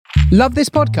Love this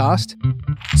podcast?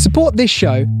 Support this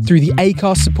show through the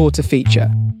Acast supporter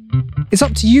feature. It's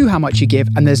up to you how much you give,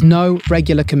 and there's no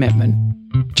regular commitment.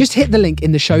 Just hit the link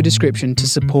in the show description to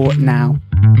support now.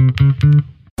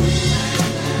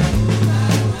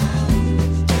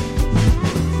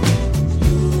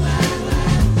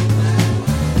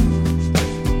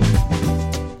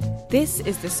 This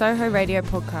is the Soho Radio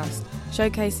Podcast,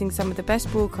 showcasing some of the best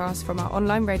broadcasts from our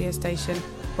online radio station,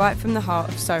 right from the heart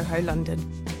of Soho, London.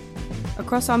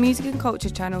 Across our music and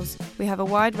culture channels, we have a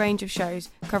wide range of shows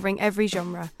covering every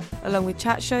genre, along with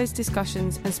chat shows,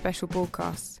 discussions and special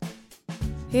broadcasts.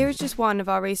 Here is just one of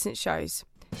our recent shows.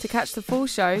 To catch the full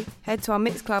show, head to our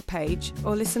Mixcloud page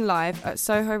or listen live at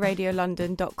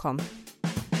sohoradiolondon.com.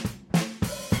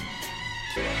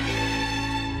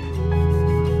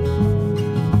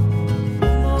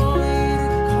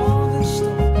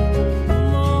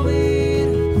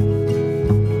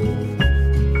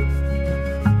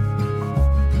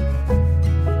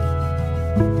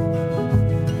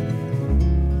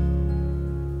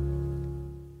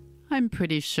 I'm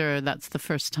pretty sure that's the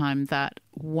first time that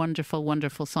wonderful,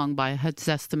 wonderful song by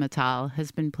Hedzesta Metal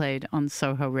has been played on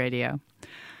Soho Radio.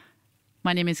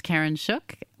 My name is Karen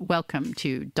Shook. Welcome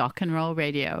to Dock and Roll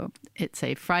Radio. It's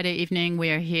a Friday evening. We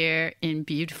are here in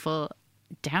beautiful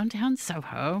downtown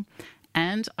Soho,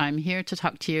 and I'm here to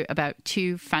talk to you about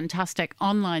two fantastic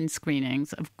online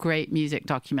screenings of great music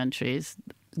documentaries.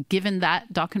 Given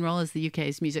that Dock and Roll is the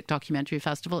UK's music documentary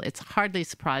festival, it's hardly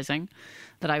surprising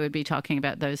that I would be talking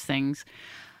about those things.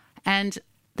 And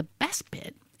the best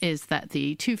bit is that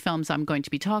the two films I'm going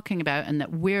to be talking about and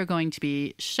that we're going to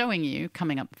be showing you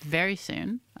coming up very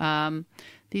soon,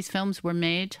 these films were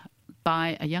made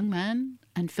by a young man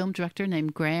and film director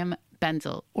named Graham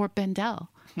Bendel, or Bendel,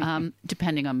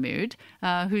 depending on mood,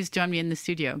 who's joined me in the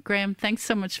studio. Graham, thanks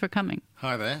so much for coming.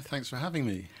 Hi there. Thanks for having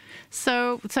me.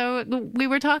 So we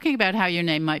were talking about how your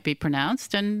name might be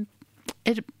pronounced, and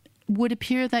it would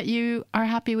appear that you are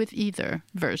happy with either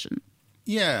version.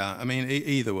 Yeah, I mean,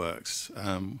 either works,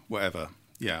 whatever.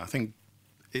 Yeah, I think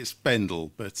it's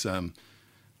Bendel, but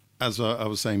as I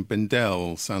was saying,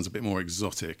 Bendel sounds a bit more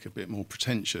exotic, a bit more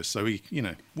pretentious. So,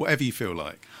 whatever you feel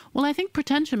like. Well, I think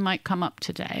pretension might come up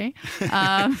today.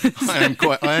 I am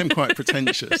quite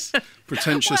pretentious.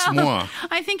 Pretentious moi.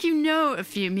 I think you know a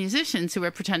few musicians who are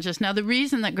pretentious. Now, the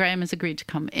reason that Graham has agreed to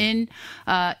come in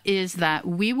is that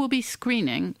we will be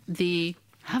screening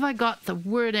have I got the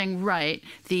wording right,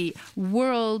 the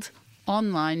world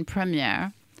online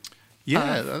premiere.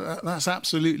 Yeah, that's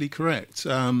absolutely correct.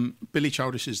 Billy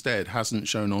Childish is Dead hasn't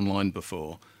shown online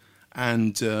before.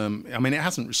 And, it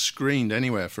hasn't screened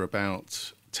anywhere for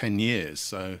about 10 years.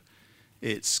 So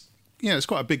it's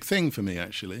quite a big thing for me,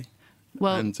 actually.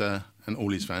 Well, and all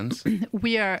his fans.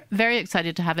 We are very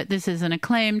excited to have it. This is an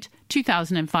acclaimed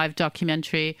 2005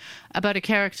 documentary about a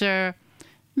character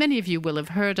many of you will have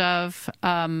heard of,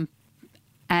 and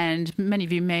many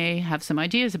of you may have some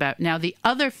ideas about. Now, the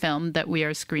other film that we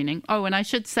are screening, and I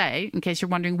should say, in case you're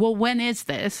wondering, well, when is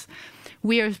this?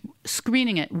 We are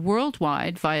screening it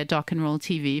worldwide via Dock and Roll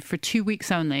TV for 2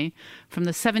 weeks only, from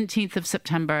the 17th of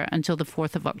September until the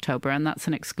 4th of October, and that's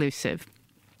an exclusive.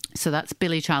 So that's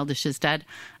Billy Childish is Dead.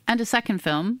 And a second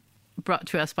film, brought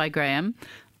to us by Graham,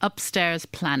 Upstairs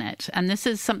Planet. And this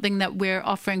is something that we're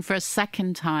offering for a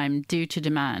second time due to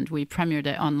demand. We premiered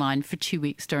it online for 2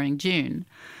 weeks during June.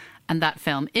 And that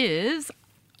film is,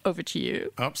 over to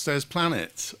you. Upstairs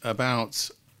Planet,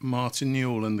 about Martin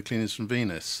Newell and the Cleaners from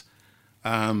Venus,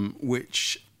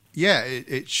 which,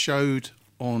 it showed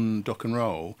on Dock and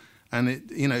Roll, and it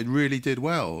really did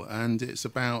well. And it's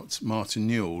about Martin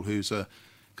Newell, who's a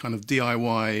kind of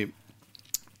DIY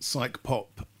psych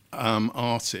pop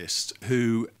artist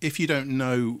who, if you don't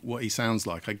know what he sounds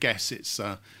like, I guess it's,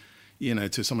 to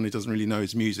someone who doesn't really know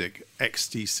his music,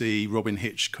 XTC, Robin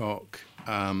Hitchcock,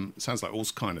 sounds like all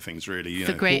kind of things, really.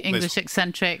 The great English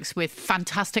eccentrics with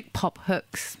fantastic pop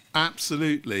hooks.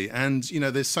 Absolutely. And,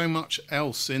 there's so much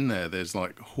else in there. There's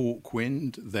like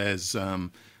Hawkwind, there's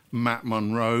Matt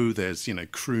Monro, there's,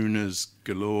 crooners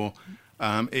galore.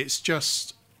 It's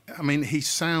just, he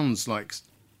sounds like,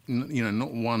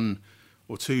 not one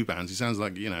or two bands. He sounds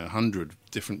like 100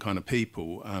 different kind of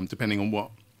people, depending on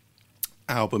what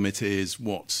album it is,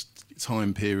 what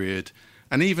time period,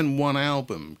 and even one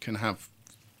album can have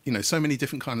so many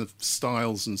different kind of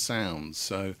styles and sounds.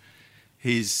 So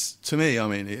he's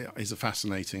a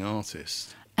fascinating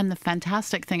artist. And the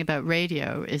fantastic thing about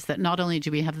radio is that not only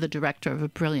do we have the director of a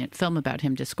brilliant film about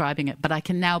him describing it, but I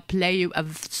can now play you a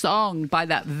song by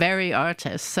that very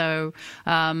artist. So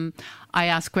I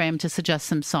asked Graham to suggest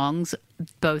some songs,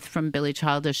 both from Billy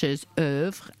Childish's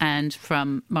oeuvre and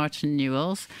from Martin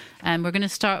Newell's. And we're going to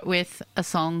start with a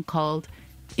song called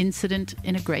Incident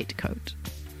in a Greatcoat.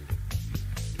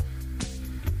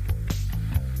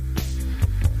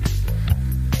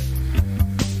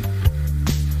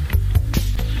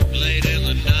 Late in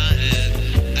the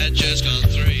night, had just gone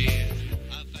 3.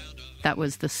 That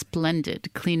was the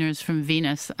splendid Cleaners from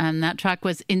Venus, and that track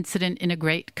was Incident in a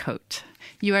Greatcoat.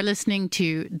 You are listening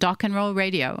to Dock and Roll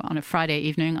Radio on a Friday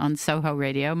evening on Soho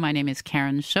Radio. My name is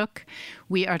Karen Shook.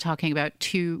 We are talking about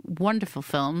 2 wonderful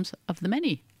films of the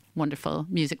many wonderful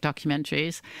music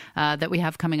documentaries that we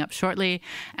have coming up shortly.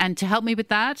 And to help me with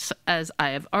that, as I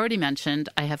have already mentioned,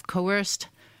 I have coerced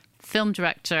film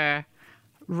director,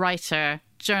 writer,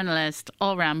 journalist,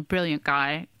 all-round brilliant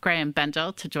guy, Graham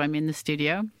Bendel, to join me in the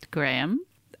studio. Graham,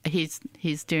 he's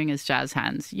doing his jazz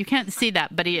hands. You can't see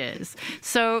that, but he is.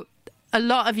 So a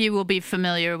lot of you will be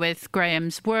familiar with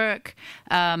Graham's work,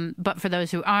 but for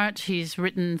those who aren't, he's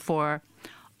written for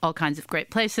all kinds of great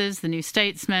places, The New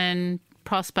Statesman,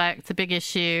 Prospect, The Big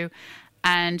Issue,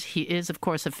 and he is, of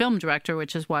course, a film director,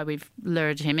 which is why we've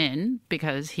lured him in,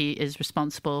 because he is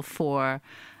responsible for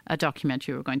a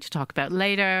documentary we're going to talk about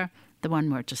later, the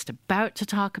one we're just about to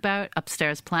talk about,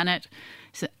 Upstairs Planet.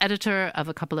 He's an editor of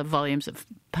a couple of volumes of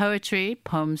poetry,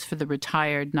 Poems for the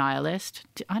Retired Nihilist.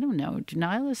 I don't know, do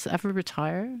nihilists ever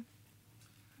retire?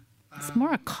 It's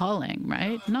more a calling,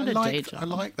 right? Not a day job. I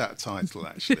like that title,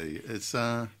 actually. It's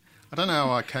I don't know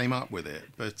how I came up with it,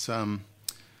 but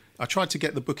I tried to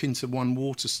get the book into One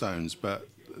Waterstones, but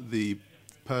the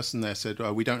person there said,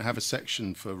 we don't have a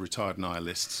section for retired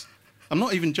nihilists. I'm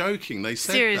not even joking. They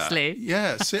said Seriously? that.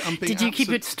 Yeah. I'm being Did you keep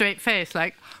it straight face?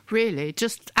 Like, really?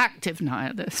 Just active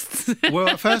nihilists? Well,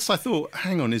 at first I thought,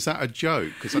 hang on, is that a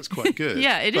joke? Because that's quite good.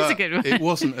 Yeah, it is a good one. It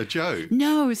wasn't a joke.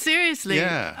 No, seriously?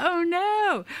 Yeah. Oh,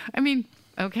 no. I mean,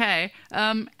 okay.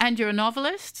 And you're a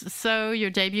novelist, so your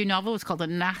debut novel was called A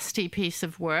Nasty Piece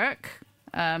of Work.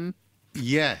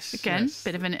 Yes. Again, yes.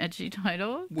 bit of an edgy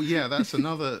title. Well, yeah, that's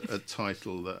another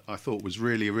title that I thought was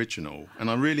really original. And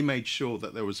I really made sure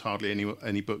that there was hardly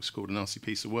any books called A Nasty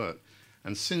Piece of Work.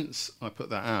 And since I put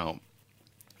that out,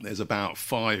 there's about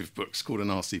 5 books called A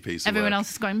Nasty Piece of Work. Everyone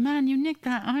else is going, man, you nicked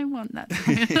that. I want that.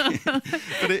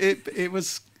 But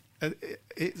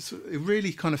it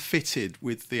really kind of fitted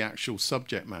with the actual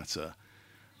subject matter.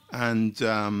 And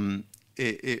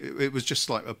it was just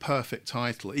like a perfect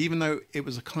title, even though it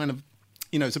was a kind of,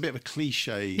 it's a bit of a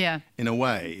cliche in a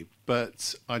way,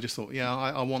 but I just thought,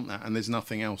 I want that, and there's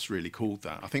nothing else really called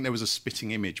that. I think there was a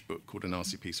Spitting Image book called A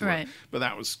Nasty Piece of Work, but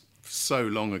that was so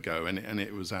long ago, and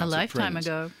it was out a of lifetime print.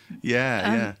 ago.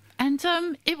 Yeah. And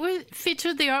it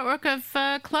featured the artwork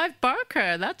of Clive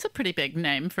Barker. That's a pretty big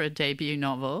name for a debut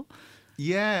novel.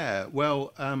 Yeah,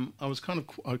 well, I was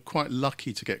quite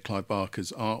lucky to get Clive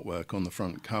Barker's artwork on the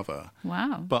front cover.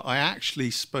 Wow. But I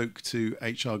actually spoke to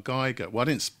H.R. Geiger. Well, I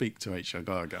didn't speak to H.R.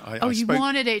 Geiger. You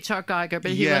wanted H.R. Geiger,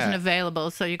 but he wasn't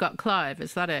available, so you got Clive.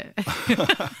 Is that it?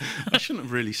 I shouldn't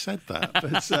have really said that.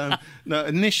 But no,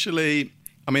 initially,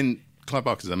 I mean, Clive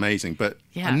Barker's amazing, but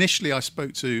initially I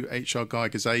spoke to H.R.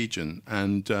 Geiger's agent,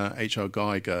 and H.R.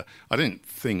 Geiger, I didn't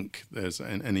think there's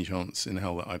any chance in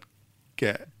hell that I'd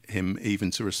get him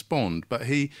even to respond, but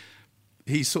he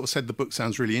sort of said the book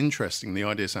sounds really interesting, the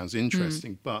idea sounds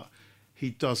interesting, but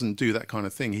he doesn't do that kind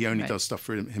of thing. He only does stuff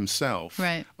for himself,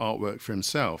 artwork for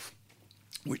himself,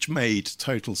 which made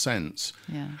total sense.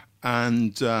 Yeah.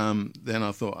 And then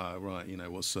I thought,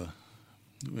 what's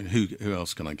who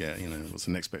else can I get? What's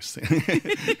the next best thing?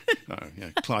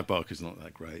 Clive Barker's not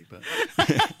that great, but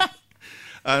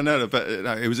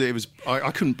it was.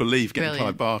 I couldn't believe getting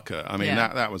Clive Barker. I mean,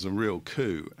 that was a real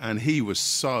coup, and he was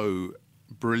so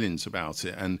brilliant about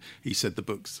it. And he said the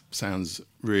book sounds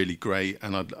really great,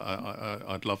 and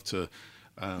I'd love to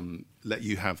let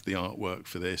you have the artwork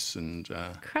for this. And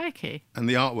crikey! And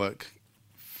the artwork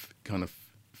kind of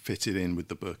fitted in with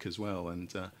the book as well,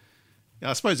 and.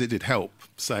 I suppose it did help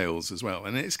sales as well.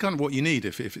 And it's kind of what you need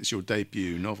if it's your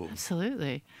debut novel.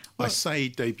 Absolutely. Well, I say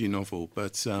debut novel,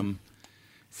 but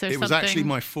it was actually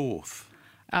my 4th.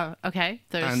 Oh, okay.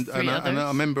 There's 3 others. And I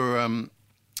remember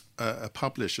a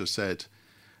publisher said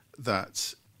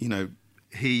that,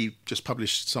 he just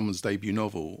published someone's debut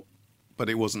novel, but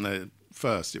it wasn't their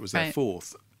first, it was their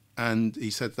 4th. And he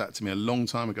said that to me a long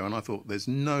time ago, and I thought, there's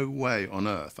no way on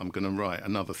earth I'm going to write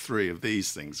another 3 of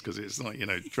these things, because it's like,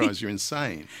 it drives you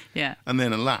insane. Yeah. And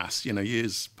then, alas,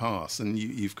 years pass, and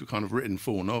you've kind of written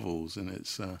 4 novels, and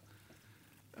it's, so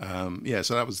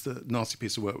that was the Nasty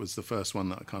Piece of Work was the first one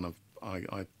that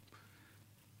I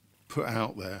put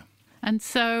out there. And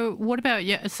so what about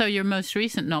your most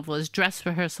recent novel is Dress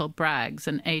Rehearsal Brags,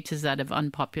 an A to Z of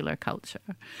unpopular culture.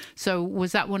 So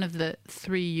was that one of the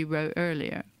 3 you wrote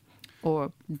earlier?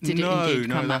 Or did it indeed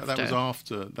come after? That was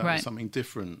after. That right. was something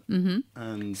different. Mm-hmm.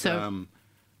 And so,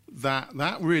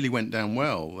 that really went down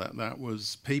well. That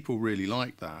was, people really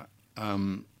liked that.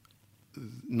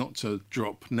 Not to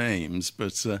drop names,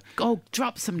 but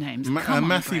drop some names.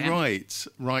 Matthew Wright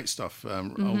stuff,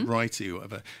 old Wrighty,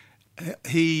 whatever.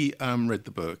 He read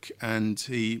the book, and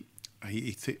he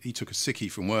took a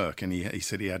sickie from work, and he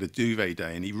said he had a duvet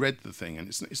day, and he read the thing, and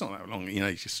it's not that long, he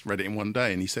just read it in one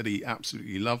day, and he said he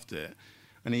absolutely loved it,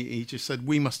 and he just said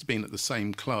we must have been at the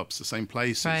same clubs, the same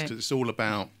places, because it's all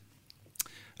about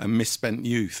a misspent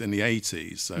youth in the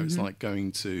 80s, so it's like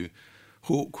going to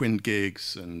Hawkwind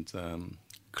gigs and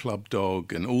Club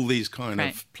Dog and all these kind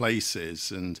of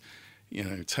places, and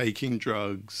taking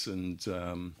drugs and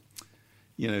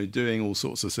doing all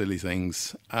sorts of silly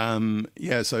things.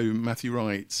 So Matthew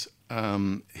Wright,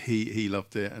 he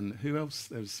loved it. And who else?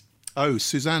 There was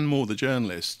Suzanne Moore, the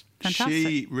journalist. Fantastic.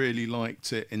 She really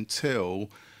liked it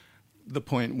until the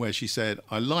point where she said,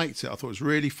 I liked it, I thought it was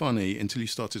really funny until you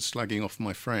started slagging off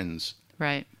my friends.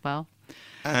 Right, well.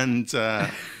 And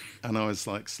I was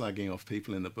like slagging off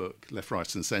people in the book, left,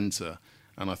 right and centre.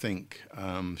 And I think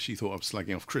she thought I was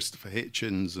slagging off Christopher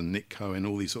Hitchens and Nick Cohen,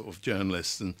 all these sort of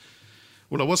journalists. And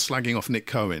well, I was slagging off Nick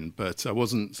Cohen, but I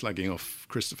wasn't slagging off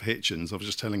Christopher Hitchens. I was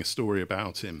just telling a story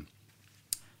about him.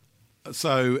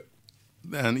 So,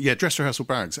 Dress Rehearsal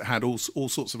Brags, it had all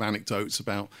sorts of anecdotes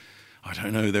about, I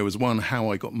don't know, there was one, how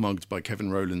I got mugged by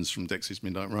Kevin Rowlands from Dexys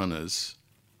Midnight Runners.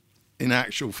 In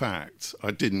actual fact,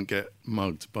 I didn't get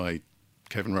mugged by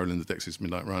Kevin Rowlands of Dexys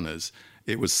Midnight Runners.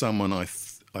 It was someone I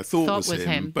thought was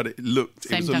him, but it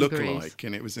was a lookalike,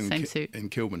 and it was in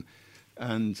Kilburn.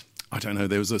 And I don't know,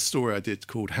 there was a story I did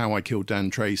called How I Killed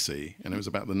Dan Tracy, and it was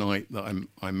about the night that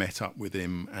I met up with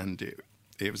him, and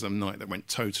it was a night that went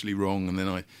totally wrong, and then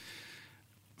I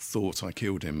thought I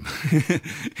killed him.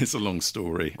 It's a long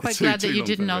story. Quite glad that you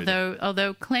didn't,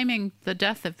 although claiming the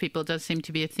death of people does seem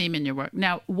to be a theme in your work.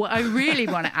 Now, what I really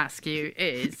want to ask you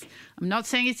is, I'm not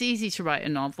saying it's easy to write a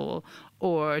novel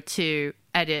or to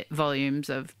edit volumes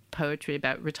of poetry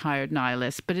about retired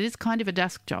nihilists, but it is kind of a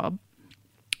desk job.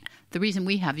 The reason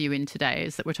we have you in today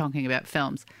is that we're talking about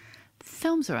films.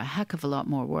 Films are a heck of a lot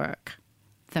more work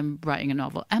than writing a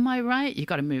novel. Am I right? You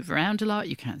got to move around a lot.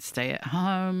 You can't stay at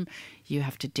home. You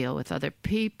have to deal with other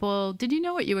people. Did you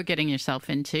know what you were getting yourself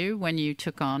into when you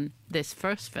took on this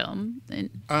first film?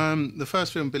 The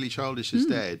first film, Billy Childish is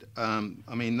Dead.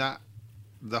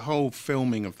 The whole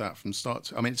filming of that from start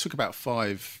to, it took about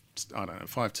 5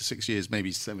 to 6 years,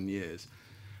 maybe 7 years.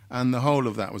 And the whole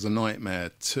of that was a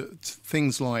nightmare. To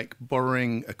things like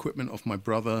borrowing equipment off my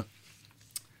brother,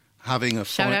 having a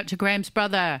Shout out to Graham's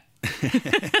brother.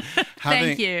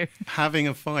 Thank you. Having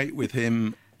a fight with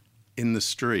him in the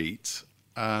street.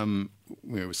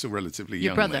 We were still relatively young.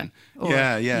 Your brother?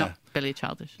 Then. Yeah. Not Billy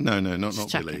Childish. No,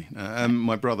 not Billy.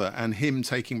 My brother, and him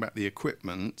taking back the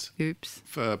equipment. Oops.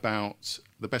 For about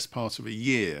the best part of a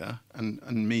year,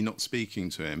 and me not speaking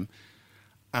to him,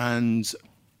 and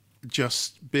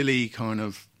just Billy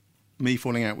me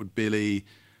falling out with Billy.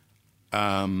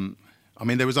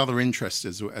 There was other interests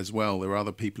as well. There were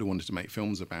other people who wanted to make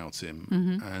films about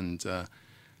him. And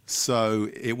so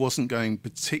it wasn't going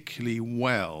particularly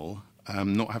well,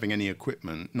 not having any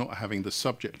equipment, not having the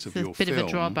subject of your film. It's a bit of a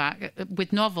drawback.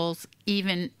 With novels,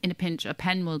 even in a pinch, a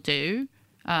pen will do.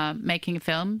 Making a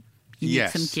film, you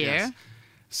need some gear. Yes.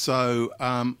 So,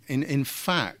 in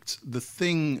fact, the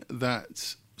thing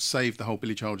that saved the whole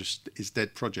Billy Childish is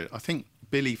Dead project, I think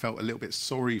Billy felt a little bit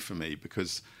sorry for me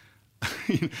because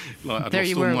I'd lost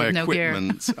all my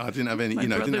equipment. No, I didn't have any,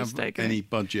 didn't have any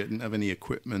budget, didn't have any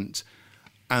equipment.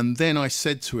 And then I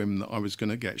said to him that I was going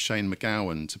to get Shane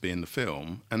MacGowan to be in the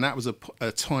film, and that was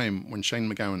a time when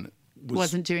Shane MacGowan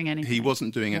wasn't doing anything. He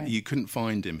wasn't doing it. You couldn't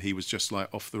find him. He was just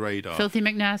like off the radar. Filthy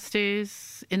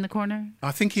McNasty's in the corner.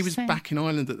 I think he was back in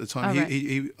Ireland at the time.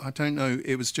 He I don't know.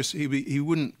 It was just he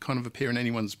wouldn't kind of appear in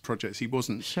anyone's projects. He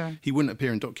wasn't. Sure. He wouldn't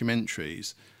appear in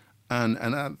documentaries, and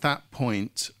at that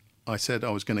point, I said I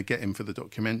was going to get him for the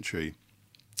documentary,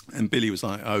 and Billy was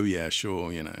like, "Oh yeah,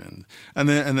 sure," and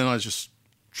then I just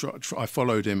I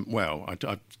followed him. Well,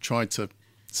 I tried to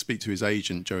speak to his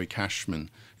agent, Joey Cashman,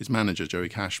 his manager, Joey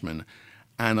Cashman,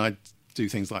 and I'd do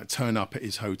things like turn up at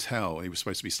his hotel. He was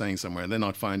supposed to be staying somewhere, and then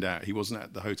I'd find out he wasn't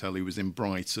at the hotel, he was in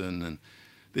Brighton, and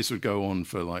this would go on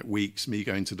for like weeks, me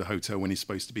going to the hotel when he's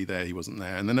supposed to be there, he wasn't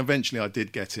there. And then eventually I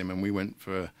did get him, and we went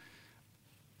for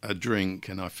a drink,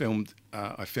 and I filmed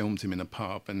him in a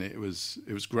pub, and it was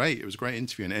great. It was a great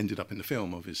interview, and it ended up in the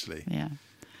film, obviously. Yeah.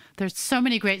 There's so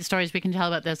many great stories we can tell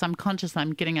about this. I'm conscious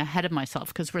I'm getting ahead of myself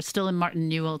because we're still in Martin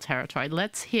Newell territory.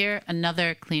 Let's hear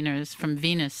another Cleaners from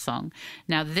Venus song.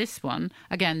 Now, this one,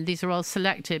 again, these are all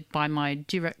selected by my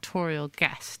directorial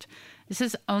guest. This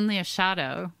is Only a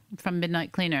Shadow from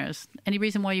Midnight Cleaners. Any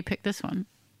reason why you picked this one?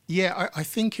 Yeah, I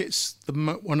think it's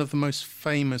one of the most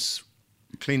famous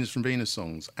Cleaners from Venus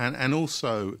songs. And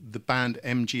also the band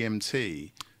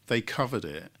MGMT, they covered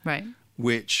it. Right.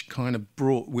 Which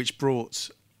brought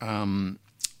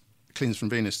Cleaners from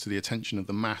Venus to the attention of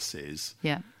the masses.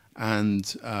 Yeah. And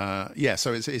so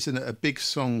it's a big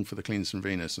song for the Cleaners from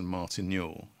Venus and Martin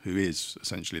Newell, who is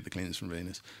essentially the Cleaners from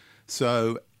Venus.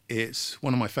 So it's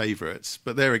one of my favourites.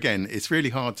 But there again, it's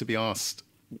really hard to be asked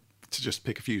to just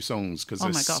pick a few songs because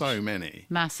there's so many.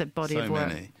 Massive body of work.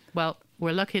 Many. Well,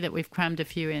 we're lucky that we've crammed a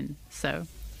few in. So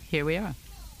here we are.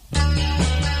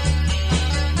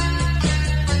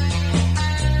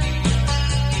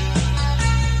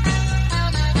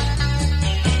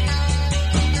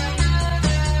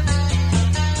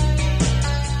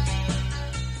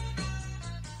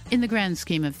 In the grand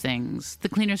scheme of things, the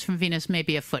Cleaners from Venus may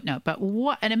be a footnote, but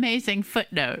what an amazing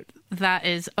footnote that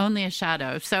is Only a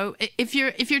Shadow. So if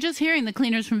you're just hearing the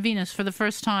Cleaners from Venus for the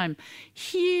first time,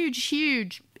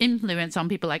 huge influence on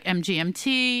people like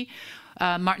MGMT.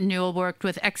 Martin Newell worked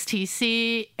with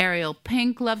XTC. Ariel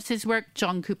Pink loves his work.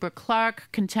 John Cooper Clarke,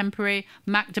 contemporary.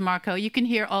 Mac DeMarco. You can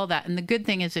hear all that. And the good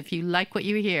thing is if you like what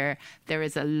you hear, there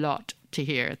is a lot to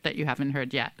hear that you haven't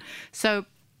heard yet. So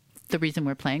the reason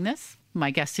we're playing this, my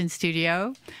guest in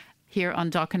studio here on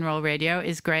Dock and Roll Radio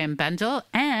is Graham Bendel,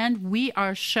 and we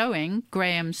are showing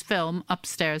Graham's film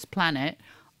Upstairs Planet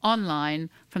online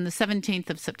from the 17th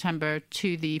of September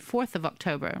to the 4th of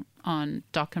October on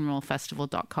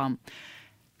dockandrollfestival.com.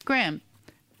 Graham,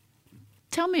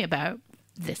 tell me about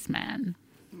this man.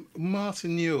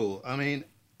 Martin Newell, I mean,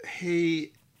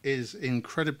 he is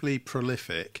incredibly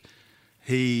prolific.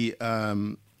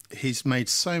 He's made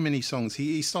so many songs.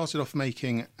 He started off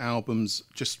making albums,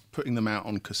 just putting them out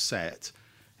on cassette.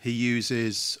 He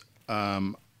uses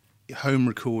home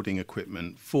recording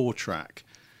equipment, 4-track.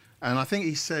 And I think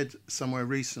he said somewhere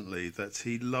recently that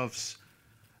he loves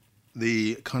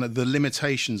the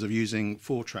limitations of using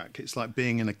 4-track. It's like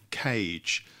being in a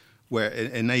cage where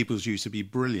it enables you to be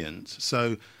brilliant.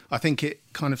 So I think it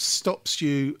kind of stops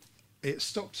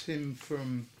him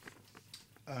from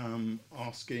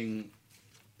asking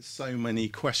so many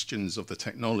questions of the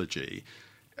technology.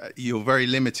 You're very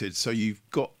limited, so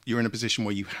you're in a position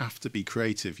where you have to be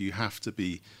creative, you have to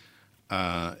be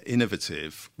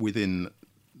innovative within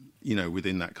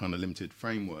that kind of limited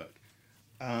framework.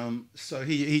 So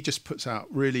he just puts out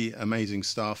really amazing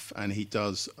stuff, and he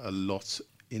does a lot.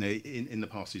 In the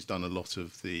past, he's done a lot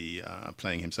of the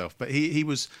playing himself, but he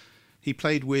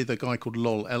played with a guy called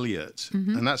Lol Elliott,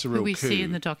 and that's a real coup. We see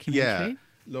in the documentary. Yeah,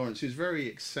 Lawrence, who's very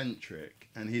eccentric.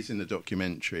 And he's in the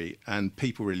documentary, and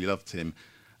people really loved him.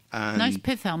 And nice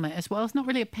pith helmet as well. It's not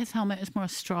really a pith helmet; it's more a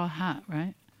straw hat,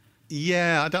 right?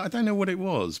 Yeah, I don't know what it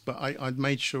was, but I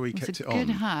made sure he kept it on. It's a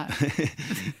good hat.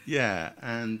 Yeah,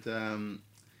 and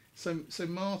so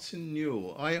Martin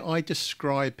Newell, I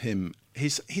describe him.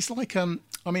 He's like I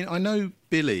mean, I know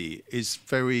Billy is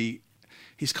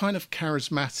he's kind of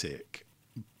charismatic,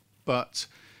 but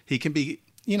he can be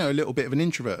a little bit of an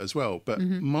introvert as well. But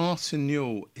Martin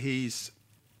Newell,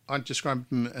 I'd describe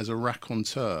him as a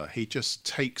raconteur. He just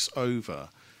takes over.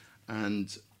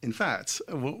 And in fact,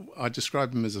 I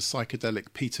describe him as a psychedelic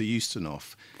Peter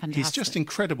Ustinov. Fantastic. He's just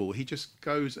incredible. He just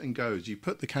goes and goes. You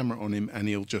put the camera on him and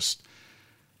he'll just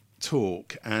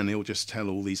talk, and he'll just tell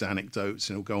all these anecdotes,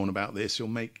 and he'll go on about this. He'll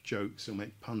make jokes. He'll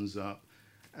make puns up.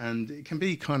 And it can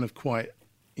be kind of quite,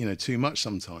 too much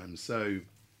sometimes. So,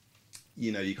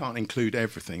 you can't include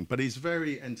everything. But he's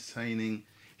very entertaining.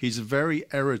 He's very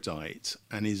erudite,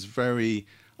 and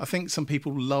I think some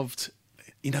people loved,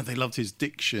 they loved his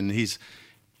diction.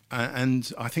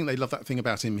 And I think they love that thing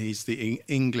about him. He's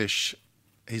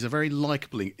a very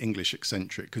likable English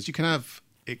eccentric, because you can have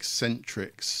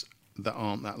eccentrics that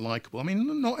aren't that likable. I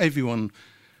mean, not everyone,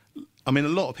 a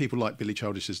lot of people like Billy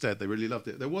Childish is Dead. They really loved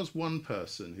it. There was one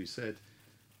person who said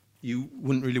you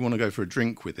wouldn't really want to go for a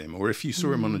drink with him, or if you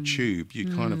saw him on a tube,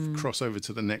 you'd kind of cross over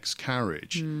to the next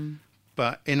carriage.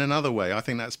 But in another way, I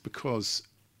think that's because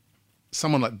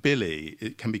someone like Billy,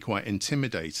 it can be quite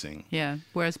intimidating. Yeah.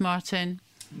 Whereas Martin,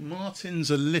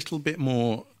 Martin's a little bit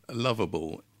more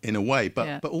lovable in a way, but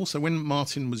Yeah. but also when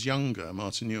Martin was younger,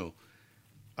 Martin Newell,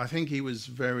 I think he was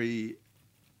very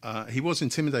he was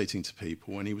intimidating to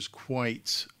people, and he was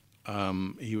quite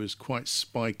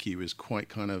spiky. He was quite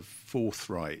kind of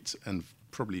forthright and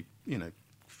probably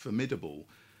formidable.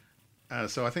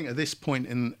 So I think at this point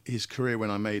in his career,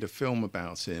 when I made a film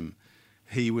about him,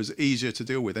 he was easier to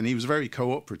deal with, and he was very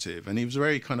cooperative, and he was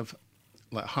very kind of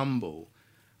like humble,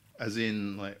 as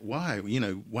in like, wow, you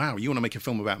want to make a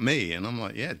film about me? And I'm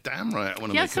like, yeah, damn right, I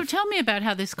want to Yeah, make so tell me about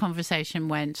how this conversation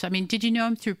went. I mean, did you know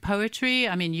him through poetry?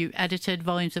 I mean, you edited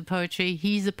volumes of poetry.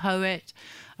 He's a poet.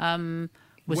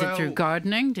 Was it through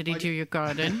gardening? Did he do your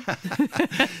garden?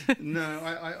 No,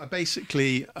 I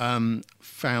basically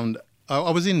found...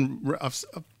 I was in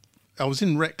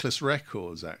Reckless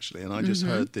Records, actually, and I just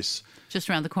heard this... Just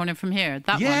around the corner from here.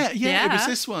 That one. Yeah, it was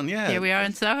this one, yeah. Here we are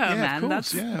in Soho, yeah, man. Of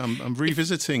course, I'm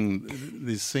revisiting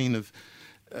this scene of,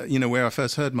 where I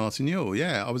first heard Martin Newell.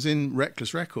 Yeah, I was in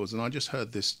Reckless Records, and I just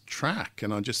heard this track,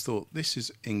 and I just thought, this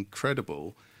is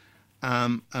incredible.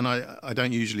 And I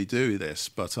don't usually do this,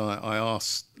 but I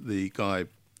asked the guy,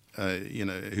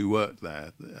 who worked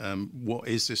there, what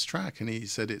is this track? And he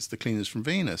said, it's The Cleaners from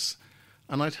Venus.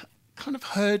 And I'd kind of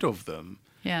heard of them.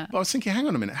 Yeah. But I was thinking, hang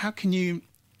on a minute, how can you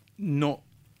not,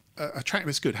 a track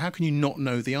that's good, how can you not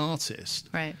know the artist?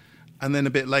 Right. And then a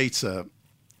bit later,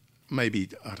 maybe,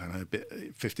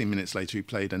 15 minutes later, he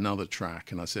played another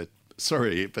track. And I said,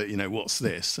 sorry, but, what's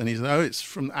this? And he said, oh, it's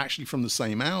from the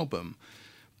same album.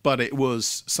 But it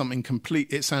was something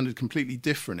it sounded completely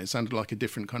different. It sounded like a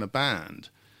different kind of band.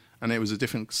 And it was a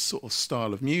different sort of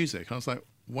style of music. I was like,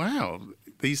 wow,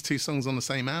 these two songs on the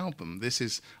same album.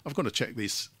 I've got to check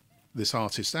this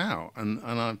artist out. And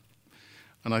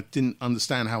I didn't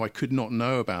understand how I could not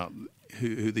know about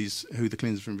who the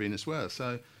Cleaners from Venus were.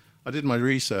 So I did my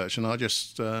research, and I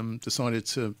just decided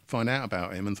to find out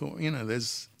about him and thought,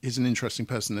 he's an interesting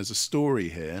person. There's a story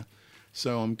here.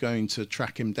 So I'm going to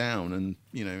track him down and,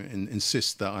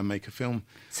 insist that I make a film.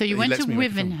 So you went to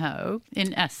Wivenhoe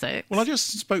in Essex. Well, I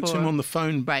just spoke to him on the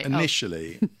phone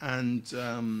initially. Oh.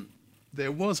 And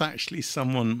there was actually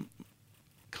someone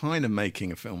kind of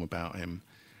making a film about him.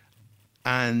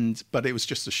 But it was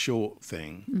just a short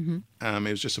thing. Mm-hmm.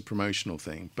 It was just a promotional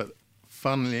thing. But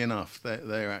funnily enough,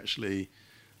 they're actually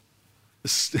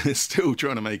still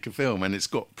trying to make a film. And it's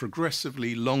got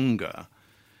progressively longer.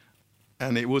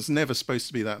 And it was never supposed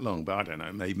to be that long, but I don't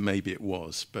know, maybe it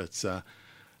was. But I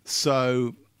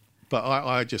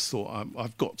just thought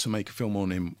I've got to make a film on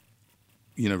him,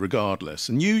 regardless.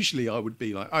 And usually I would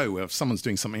be like, oh, well, if someone's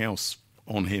doing something else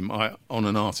on him, on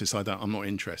an artist, I'm not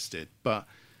interested. But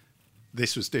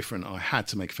this was different. I had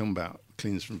to make a film about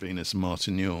Cleaners from Venus and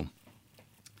Martin Newell.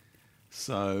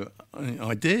 So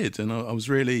I did, and I was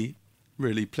really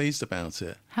pleased about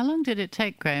it. How long did it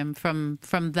take, Graham, from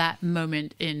that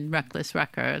moment in Reckless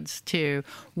Records to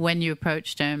when you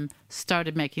approached him,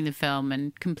 started making the film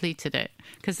and completed it?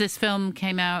 Because this film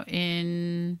came out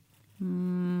in...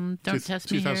 don't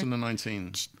test me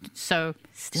 2019. So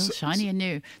still shiny and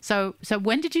new. So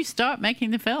when did you start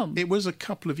making the film? It was a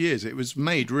couple of years. It was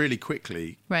made really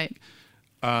quickly. Right.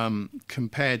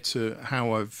 Compared to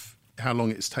how long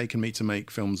it's taken me to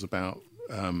make films about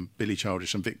Billy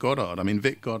Childish and Vic Goddard. I mean,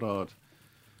 Vic Goddard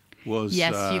was...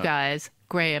 Yes, you guys,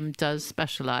 Graham does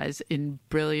specialise in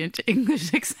brilliant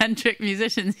English eccentric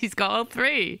musicians. He's got all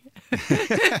three.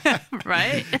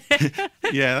 Right?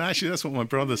 Yeah, actually, that's what my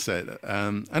brother said.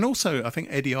 And also, I think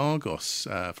Eddie Argos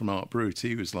from Art Brut,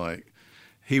 he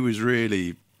was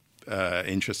really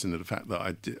interested in the fact that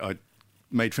I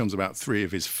made films about three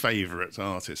of his favourite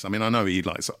artists. I mean, I know he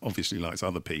obviously likes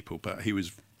other people, but he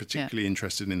was particularly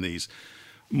interested in these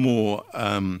more,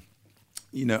 under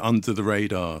the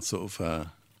radar sort of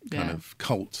kind of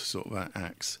cult sort of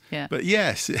acts. Yeah. But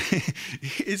yes,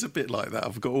 it is a bit like that.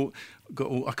 I've got all,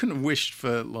 I couldn't have wished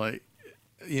for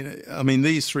I mean,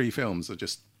 these three films are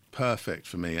just perfect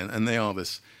for me, and they are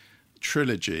this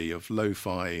trilogy of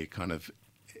lo-fi kind of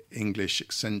English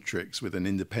eccentrics with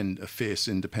a fierce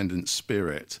independent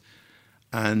spirit.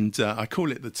 And I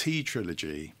call it the Tea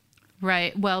Trilogy.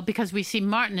 Right. Well, because we see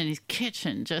Martin in his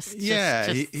kitchen just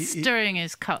stirring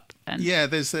his cup. And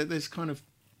there's kind of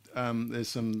there's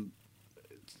some.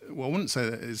 Well, I wouldn't say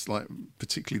that it's like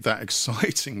particularly that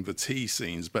exciting, the tea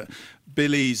scenes, but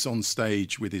Billy's on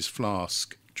stage with his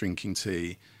flask drinking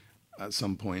tea at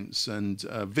some points, and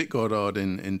Vic Goddard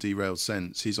in Derailed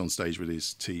Sense, he's on stage with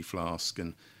his tea flask,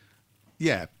 and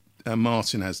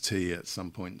Martin has tea at some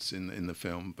points in the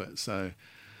film, but so.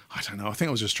 I don't know. I think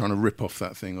I was just trying to rip off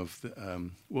that thing of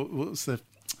what was the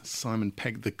Simon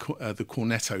Pegg, the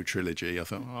Cornetto trilogy. I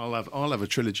thought I'll have a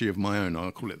trilogy of my own.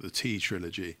 I'll call it the T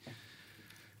trilogy.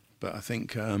 But I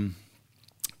think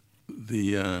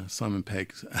the Simon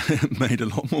Pegg made a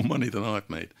lot more money than I've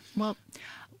made. Well,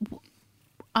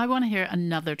 I want to hear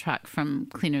another track from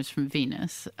Cleaners from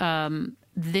Venus.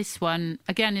 This one,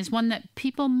 again, is one that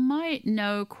people might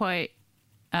know quite.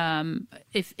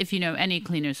 If you know any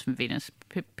Cleaners from Venus,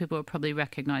 people will probably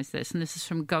recognise this. And this is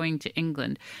from Going to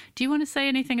England. Do you want to say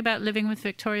anything about Living with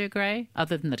Victoria Gray,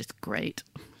 other than that it's great?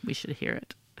 We should hear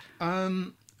it.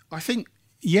 I think,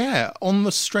 yeah, on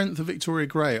the strength of Victoria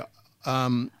Gray,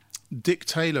 Dick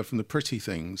Taylor from the Pretty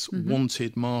Things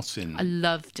wanted Martin. I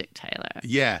love Dick Taylor.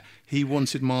 Yeah, he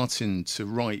wanted Martin to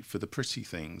write for the Pretty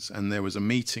Things, and there was a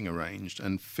meeting arranged,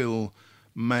 and Phil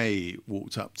May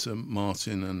walked up to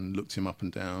Martin and looked him up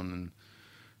and down and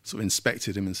sort of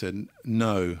inspected him and said,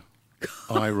 "No,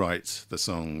 I write the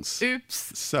songs."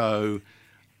 Oops. So,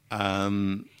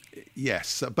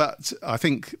 yes, but I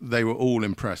think they were all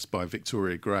impressed by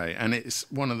Victoria Gray, and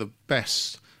it's one of the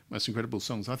best, most incredible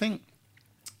songs. I think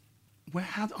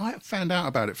I found out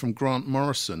about it from Grant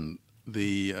Morrison,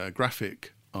 the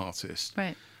graphic artist.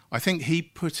 Right. I think he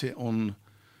put it on.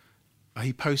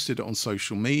 He posted it on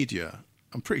social media.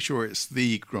 I'm pretty sure it's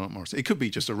the Grant Morrison. It could be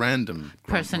just a random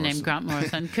person named Grant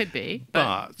Morrison. Could be,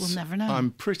 but we'll never know.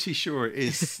 I'm pretty sure it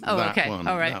is Oh, that okay. one.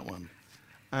 All right. That one.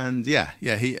 And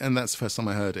and that's the first time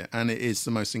I heard it. And it is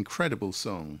the most incredible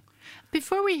song.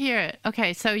 Before we hear it,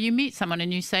 okay, so you meet someone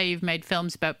and you say you've made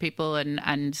films about people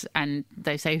and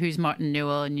they say, who's Martin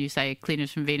Newell? And you say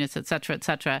Cleaners from Venus, etc.,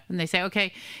 etc. And they say,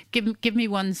 okay, give me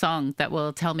one song that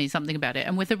will tell me something about it.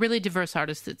 And with a really diverse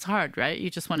artist, it's hard, right? You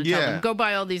just want to tell them, go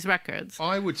buy all these records.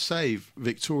 I would say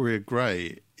Victoria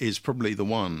Gray is probably the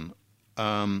one.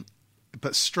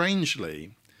 But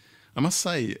strangely, I must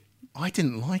say, I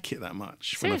didn't like it that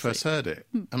much when I first heard it.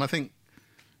 And I think,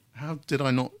 how did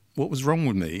I not... What was wrong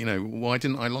with me? Why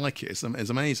didn't I like it? It's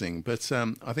amazing. But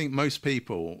I think most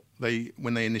people,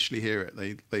 when they initially hear it,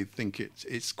 they think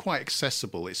it's quite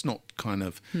accessible. It's not kind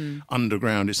of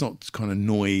underground. It's not kind of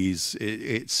noise.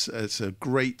 It's a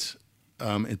great,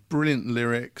 brilliant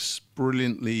lyrics,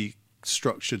 brilliantly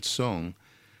structured song.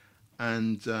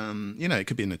 And, it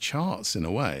could be in the charts in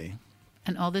a way.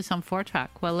 And all this on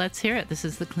 4-track. Well, let's hear it. This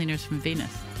is the Cleaners from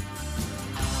Venus.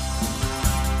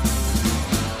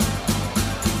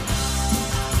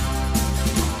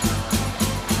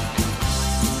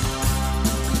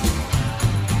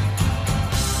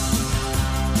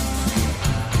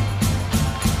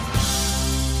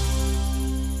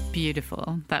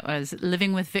 Beautiful. That was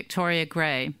Living with Victoria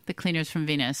Gray, the Cleaners from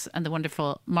Venus, and the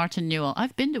wonderful Martin Newell.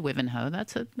 I've been to Wivenhoe.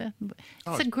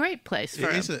 It's a great place for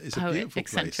it's a beautiful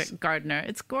eccentric place. gardener.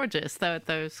 It's gorgeous.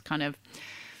 Those kind of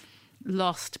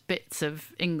lost bits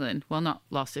of England. Well, not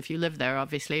lost if you live there,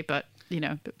 obviously, but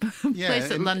place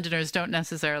that Londoners don't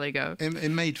necessarily go.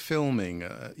 It made filming,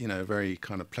 a very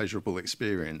kind of pleasurable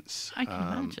experience. I can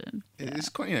imagine. It's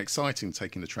quite exciting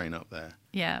taking the train up there.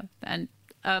 Yeah, and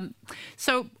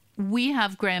so we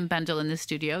have Graham Bendel in the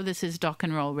studio. This is Dock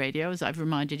and Roll Radio, as I've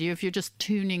reminded you. If you're just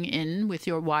tuning in with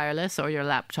your wireless or your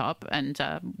laptop and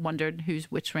wondered who's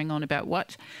whittering on about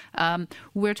what,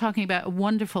 we're talking about a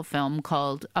wonderful film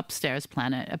called Upstairs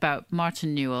Planet about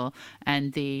Martin Newell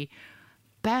and the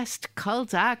best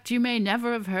cult act you may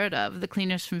never have heard of, the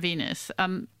Cleaners from Venus.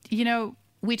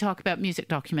 We talk about music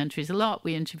documentaries a lot.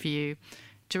 We interview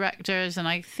directors, and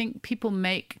I think people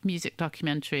make music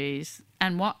documentaries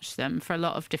and watch them for a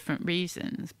lot of different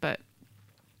reasons. But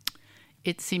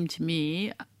it seemed to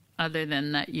me, other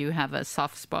than that you have a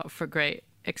soft spot for great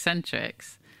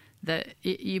eccentrics, that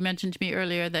you mentioned to me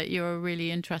earlier that you're really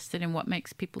interested in what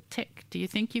makes people tick. Do you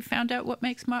think you found out what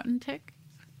makes Martin tick?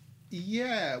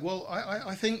 Yeah, well,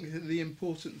 I think the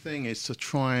important thing is to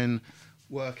try and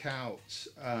work out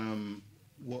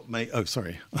oh,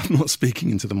 sorry, I'm not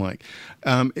speaking into the mic.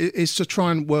 Is to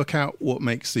try and work out what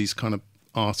makes these kind of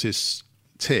artists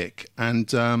tick, and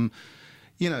try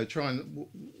and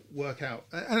work out.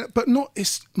 But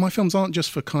my films aren't just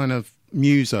for kind of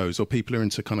musos or people who are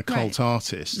into kind of cult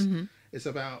artists. Mm-hmm. It's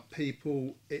about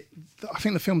people. I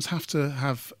think the films have to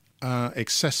have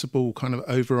accessible, kind of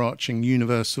overarching,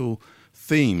 universal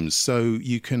themes, so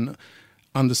you can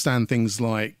understand things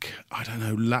like, I don't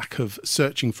know, lack of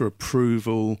searching for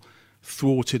approval,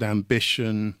 thwarted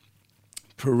ambition,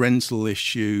 parental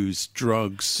issues,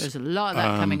 drugs. There's a lot of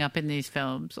that coming up in these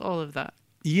films, all of that.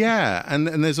 Yeah, and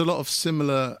there's a lot of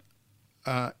similar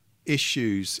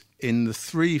issues in the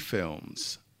 3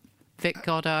 films. Vic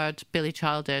Goddard, Billy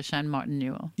Childish, and Martin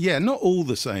Newell. Yeah, not all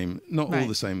the same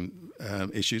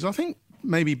issues. I think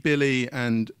maybe Billy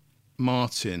and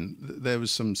Martin, there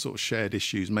was some sort of shared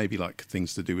issues, maybe like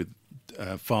things to do with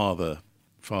father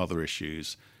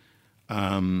issues,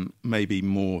 maybe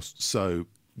more so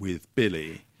with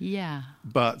Billy. Yeah.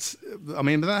 But I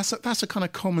mean, that's a kind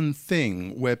of common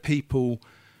thing where people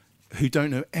who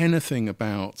don't know anything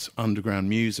about underground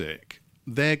music,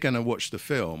 they're going to watch the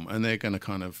film and they're going to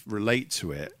kind of relate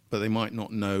to it, but they might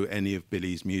not know any of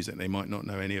Billy's music. They might not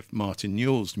know any of Martin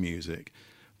Newell's music.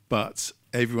 But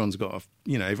everyone's got,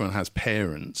 everyone has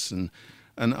parents, and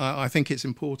I think it's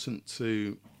important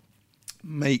to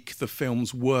make the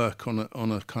films work on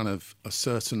a kind of a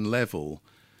certain level.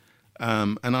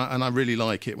 And I really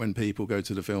like it when people go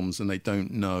to the films and they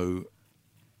don't know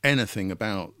anything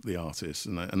about the artist,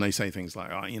 and they say things like,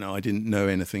 I didn't know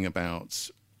anything about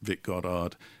Vic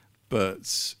Goddard,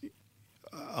 but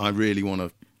I really want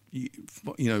to.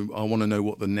 I want to know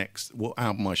what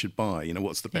album I should buy.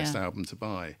 What's the best album to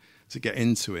buy to get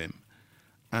into him,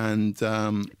 and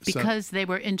because they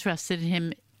were interested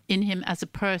in him as a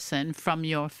person from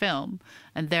your film,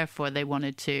 and therefore they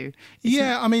wanted to.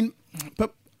 Yeah, I mean,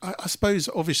 but I suppose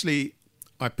obviously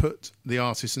I put the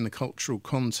artist in the cultural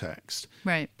context,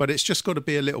 right? But it's just got to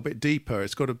be a little bit deeper.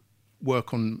 It's got to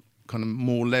work on kind of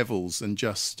more levels than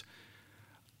just.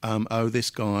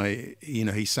 This guy,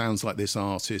 he sounds like this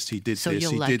artist. He did this,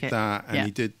 he did that, and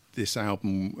he did this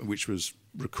album, which was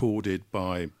recorded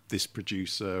by this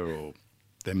producer or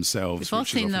themselves. We've all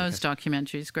seen those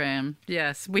documentaries, Graham.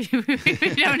 Yes, we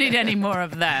don't need any more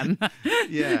of them.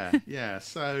 Yeah.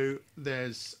 So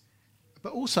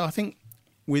but also I think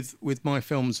with my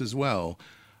films as well.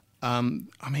 I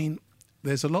mean,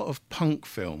 there's a lot of punk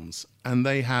films, and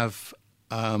they have.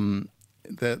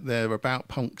 They're about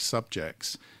punk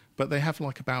subjects, but they have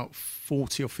like about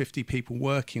 40 or 50 people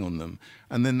working on them,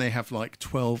 and then they have like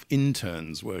 12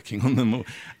 interns working on them.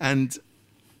 And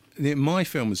my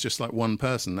film is just like one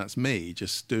person, that's me,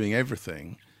 just doing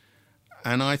everything.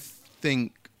 And I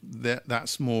think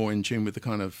that's more in tune with the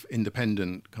kind of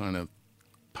independent kind of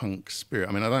punk spirit.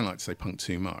 I mean, I don't like to say punk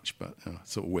too much, but I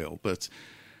sort of will.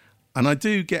 And I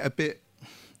do get a bit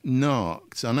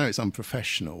narked. I know it's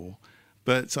unprofessional,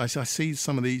 but I see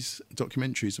some of these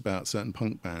documentaries about certain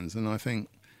punk bands, and I think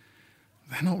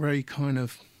they're not very kind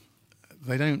of.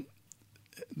 They don't,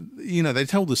 they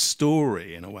tell the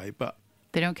story in a way, but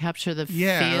they don't capture the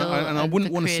feel. And I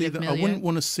wouldn't want to see them. Milieu. I wouldn't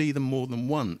want to see them more than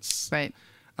once. Right.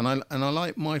 And I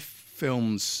like my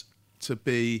films to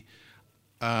be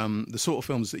the sort of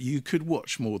films that you could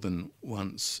watch more than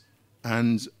once,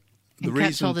 and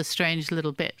catch all the strange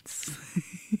little bits.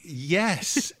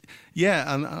 Yes.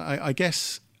 Yeah, and I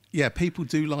guess, people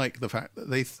do like the fact that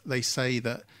they say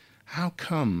that, how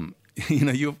come,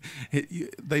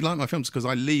 they like my films because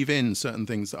I leave in certain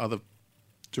things that other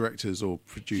directors or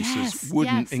producers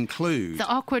wouldn't include. The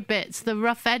awkward bits, the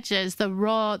rough edges, the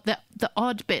raw, the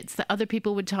odd bits that other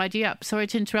people would tidy up. Sorry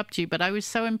to interrupt you, but I was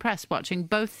so impressed watching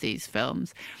both these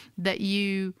films that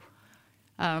you...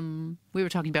 we were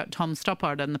talking about Tom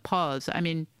Stoppard and the pause. I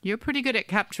mean, you're pretty good at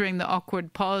capturing the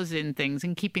awkward pause in things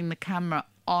and keeping the camera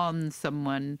on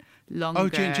someone longer. Oh,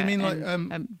 do you mean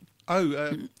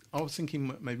I was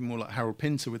thinking maybe more like Harold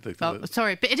Pinter with the... Oh,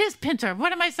 sorry, but it is Pinter.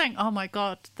 What am I saying? Oh, my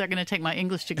God, they're going to take my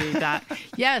English degree back.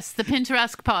 Yes, the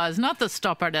Pinter-esque pause, not the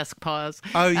Stoppard-esque pause.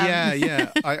 Oh,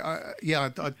 yeah.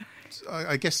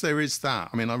 I guess there is that.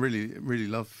 I mean, I really, really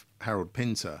love Harold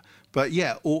Pinter. But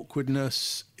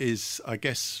awkwardness is, I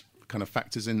guess, kind of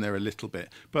factors in there a little bit.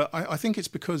 But I think it's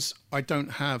because I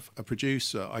don't have a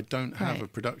producer. I don't have a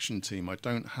production team. I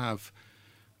don't have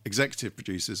executive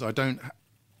producers. I don't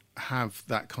have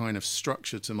that kind of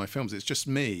structure to my films. It's just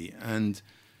me. And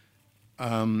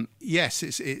yes,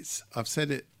 it's. I've said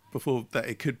it before that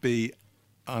it could be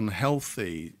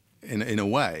unhealthy in a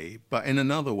way, but in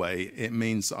another way, it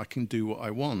means I can do what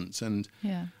I want, and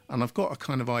I've got a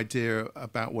kind of idea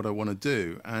about what I want to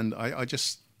do, and I've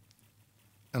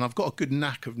got a good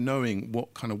knack of knowing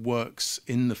what kind of works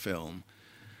in the film,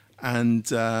 and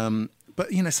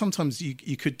but sometimes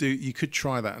you could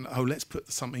try that, and let's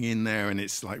put something in there, and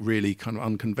it's like really kind of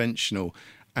unconventional,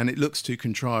 and it looks too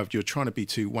contrived. You're trying to be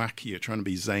too wacky, you're trying to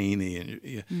be zany,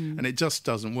 and it just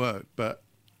doesn't work. But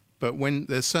when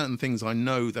there's certain things I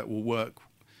know that will work,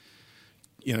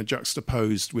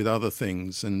 juxtaposed with other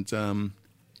things. And,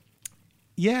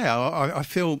 I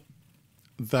feel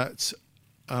that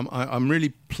I'm really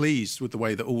pleased with the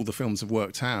way that all the films have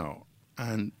worked out.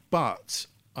 But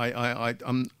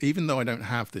I'm even though I don't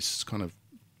have these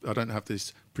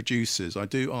producers, I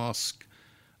do ask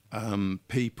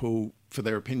people for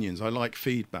their opinions. I like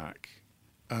feedback,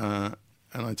 and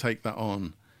I take that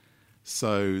on.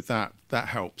 So that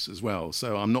helps as well.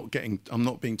 So I'm not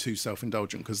being too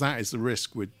self-indulgent, because that is the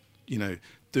risk with,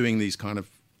 doing these kind of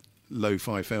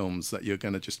lo-fi films, that you're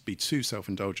going to just be too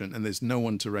self-indulgent and there's no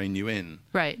one to rein you in.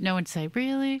 Right. No one say,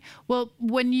 really? Well,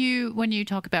 when you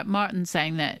talk about Martin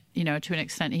saying that, to an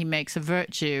extent he makes a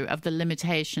virtue of the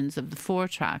limitations of the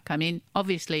 4-track. I mean,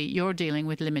 obviously you're dealing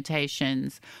with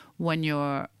limitations when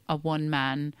you're a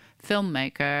one-man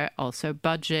filmmaker, also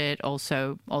budget,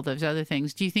 also all those other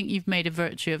things. Do you think you've made a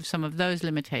virtue of some of those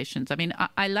limitations? I mean,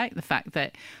 I like the fact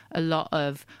that a lot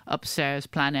of Upstairs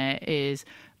Planet is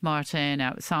Martin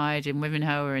outside in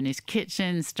Wivenhoe or in his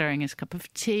kitchen stirring his cup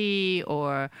of tea,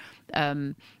 or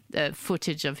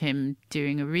footage of him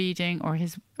doing a reading, or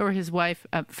his wife.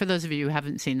 For those of you who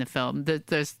haven't seen the film,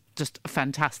 there's just a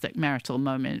fantastic marital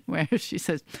moment where she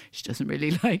says she doesn't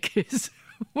really like his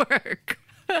work.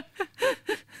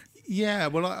 Yeah,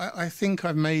 well, I think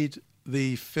I've made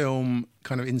the film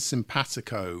kind of in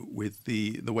simpatico with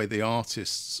the way the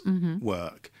artists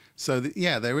work. So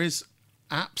there is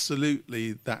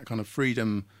absolutely that kind of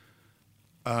freedom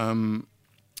by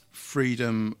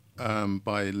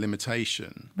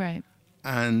limitation. Right.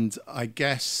 And I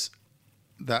guess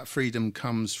that freedom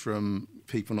comes from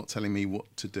people not telling me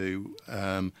what to do,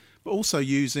 but also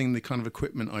using the kind of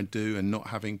equipment I do, and not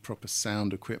having proper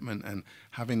sound equipment, and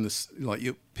having this,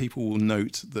 people will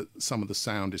note that some of the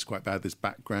sound is quite bad. There's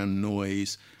background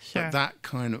noise. Sure. But that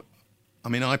kind of,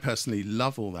 I personally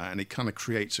love all that, and it kind of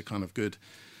creates a kind of good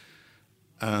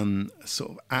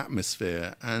sort of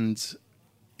atmosphere, and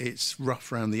it's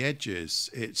rough around the edges.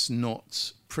 It's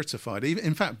not prettified. Even,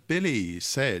 in fact, Billy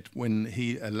said, when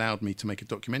he allowed me to make a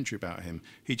documentary about him,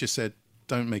 he just said,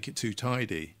 don't make it too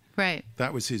tidy. Right.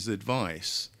 That was his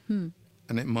advice. And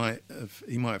he might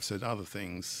have said other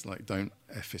things like don't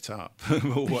F it up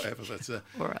or whatever. But,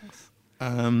 or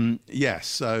else.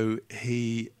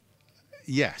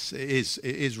 Yes, it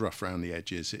is rough around the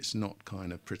edges. It's not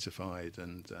kind of prettified,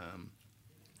 and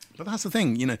but that's the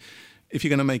thing, if you're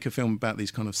going to make a film about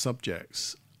these kind of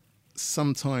subjects,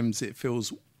 sometimes it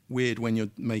feels weird when you're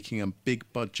making a big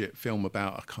budget film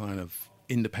about a kind of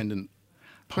independent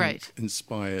punk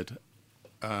inspired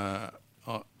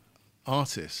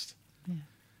artist.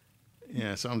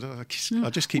 Yeah, so I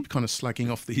just keep kind of slagging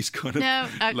off these kind of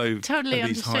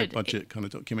these high budget kind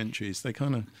of documentaries. They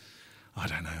kind of, I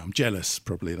don't know, I'm jealous,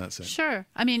 probably, that's it. Sure.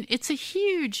 I mean, it's a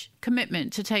huge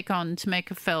commitment to take on to make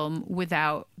a film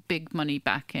without big money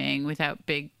backing, without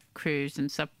big crews and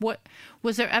stuff. What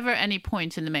was there ever any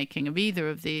point in the making of either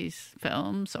of these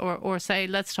films, or say,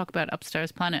 let's talk about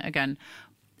Upstairs Planet again?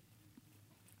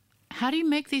 How do you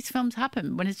make these films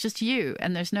happen when it's just you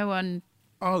and there's no one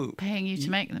paying you to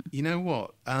make them? You know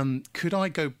what? Could I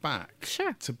go back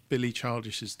Sure. to Billy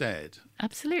Childish is Dead?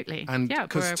 Absolutely. And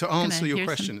because to answer your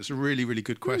question, it's a really, really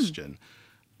good question.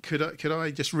 Could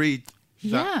I just read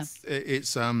that? Yeah.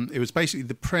 It was basically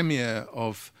the premiere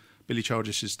of Billy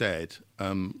Childish is Dead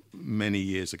many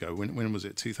years ago. When was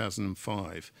it?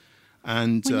 2005.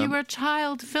 And when you were a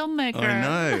child filmmaker. I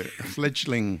know, a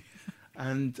fledgling.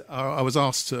 And I was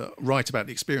asked to write about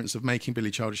the experience of making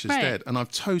Billy Childish is Dead, and I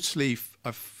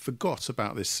forgot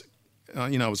about this.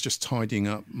 I was just tidying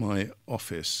up my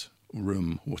office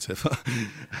room, whatever.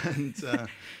 And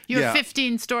your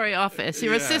 15-story office.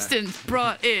 Your assistant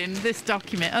brought in this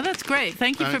document. Oh, that's great!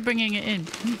 Thank you for bringing it in.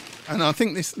 And I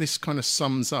think this kind of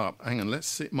sums up. Hang on, let's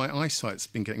see. My eyesight's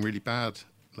been getting really bad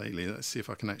lately. Let's see if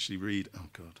I can actually read. Oh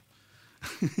God,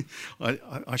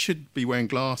 I should be wearing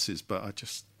glasses, but I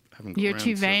just. You're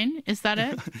too vain? Is that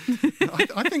it?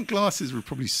 I think glasses would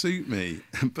probably suit me,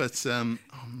 but oh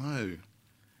no.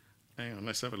 Hang on,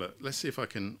 let's have a look. Let's see if I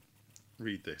can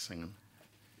read this. Hang on.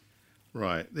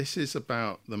 Right, this is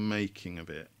about the making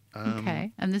of it.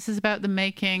 Okay, and this is about the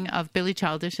making of Billy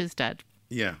Childish is Dead.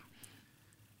 Yeah.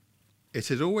 It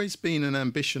had always been an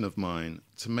ambition of mine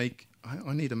to make...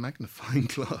 I need a magnifying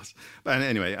glass. But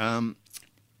anyway,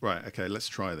 right, okay, let's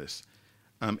try this.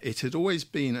 It had always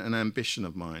been an ambition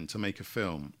of mine to make a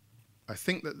film. I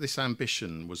think that this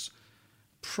ambition was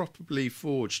probably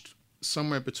forged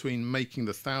somewhere between making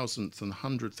the 1,000th and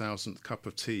 100,000th cup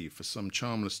of tea for some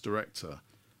charmless director.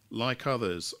 Like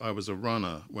others, I was a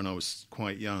runner when I was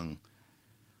quite young.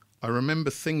 I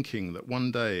remember thinking that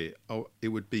one day it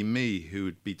would be me who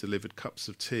would be delivered cups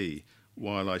of tea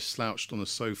while I slouched on a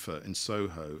sofa in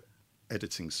Soho,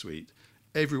 editing suite.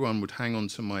 Everyone would hang on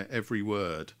to my every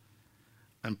word,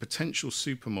 and potential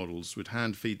supermodels would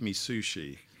hand-feed me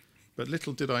sushi. But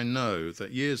little did I know that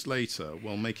years later,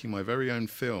 while making my very own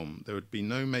film, there would be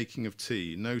no making of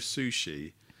tea, no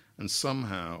sushi, and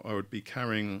somehow I would be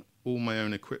carrying all my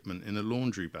own equipment in a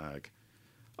laundry bag.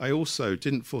 I also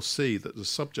didn't foresee that the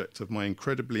subject of my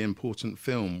incredibly important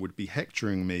film would be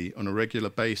hectoring me on a regular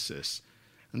basis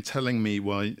and telling me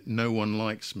why no one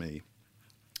likes me.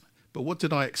 But what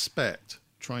did I expect,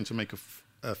 trying to make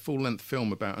a full-length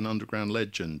film about an underground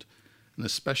legend, and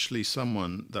especially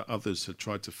someone that others had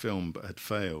tried to film but had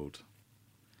failed?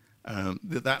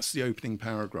 That's the opening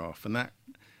paragraph, and that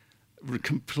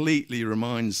completely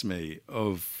reminds me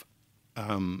of,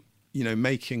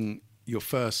 making your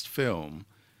first film,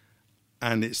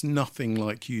 and it's nothing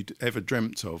like you'd ever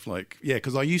dreamt of.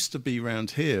 Because I used to be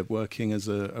around here working as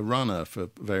a runner for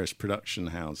various production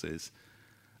houses,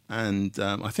 and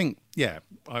I think, I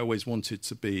always wanted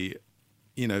to be,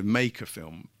 make a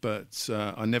film, but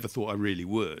I never thought I really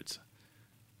would.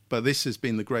 But this has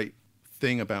been the great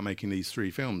thing about making these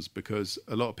 3 films, because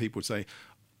a lot of people would say,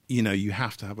 you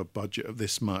have to have a budget of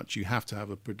this much, you have to have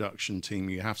a production team,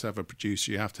 you have to have a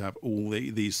producer, you have to have all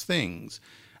these things,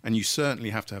 and you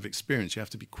certainly have to have experience, you have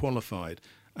to be qualified.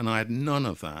 And I had none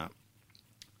of that.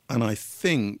 And I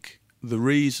think the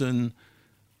reason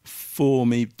for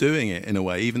me doing it, in a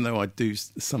way, even though I do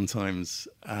sometimes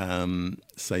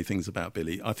say things about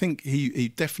Billy, I think he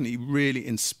definitely really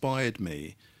inspired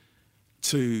me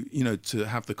to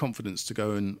have the confidence to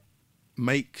go and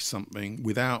make something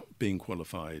without being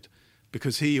qualified,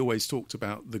 because he always talked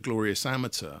about the glorious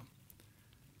amateur.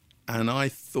 And I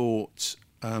thought,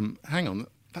 hang on,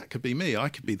 that could be me. I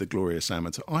could be the glorious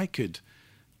amateur. I could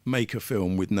make a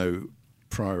film with no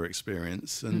prior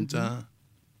experience. And,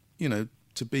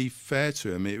 to be fair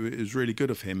to him, it was really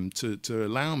good of him to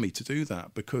allow me to do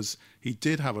that, because he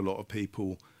did have a lot of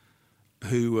people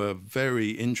who were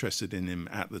very interested in him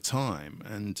at the time.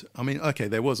 And I mean, okay,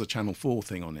 there was a Channel 4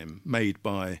 thing on him made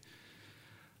by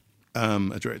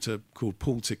a director called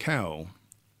Paul Tickell.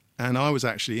 And I was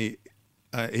actually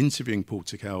interviewing Paul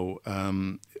Tickell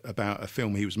about a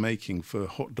film he was making for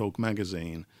Hot Dog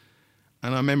magazine.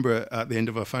 And I remember at the end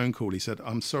of our phone call, he said,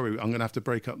 "I'm sorry, I'm going to have to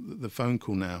break up the phone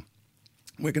call now.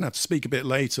 We're going to have to speak a bit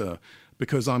later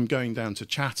because I'm going down to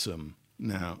Chatham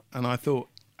now." And I thought,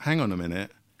 hang on a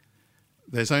minute.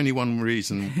 There's only one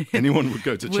reason anyone would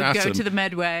go to Chatham. Would go to the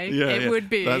Medway. Yeah, it would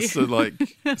be. That's to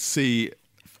see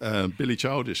Billy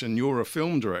Childish, and you're a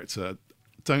film director.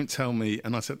 Don't tell me.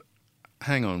 And I said,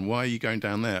 hang on, why are you going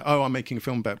down there? Oh, I'm making a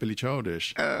film about Billy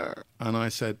Childish. And I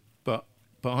said, but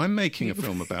I'm making a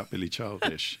film about Billy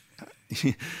Childish.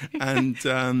 And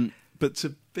but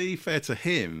to be fair to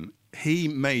him, he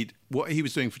made what he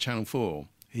was doing for Channel 4.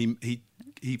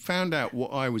 He found out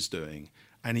what I was doing,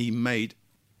 and he made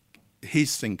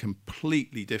his thing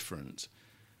completely different.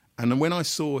 And then when I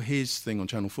saw his thing on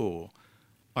Channel 4,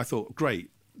 I thought,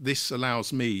 great, this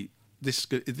allows me, this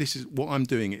is what I'm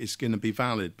doing is going to be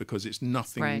valid, because it's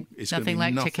nothing, right. It's nothing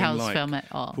like Tickell's film at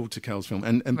all. Paul Tickell's film.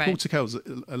 And right. Paul Tickell's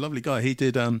a lovely guy. He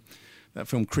did that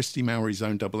film Christy Mowry's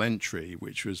Own Double Entry,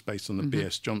 which was based on the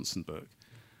B.S. Johnson book.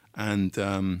 And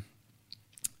and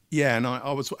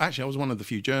I was one of the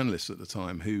few journalists at the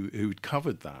time who'd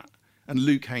covered that. And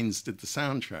Luke Haynes did the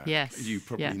soundtrack. Yes. As you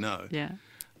probably know. Yeah.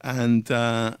 And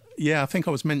I think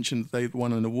I was mentioned, they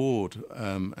won an award,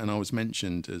 and I was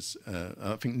mentioned as,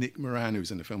 I think Nick Moran, who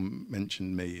was in the film,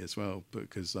 mentioned me as well,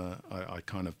 because I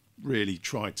kind of really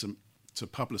tried to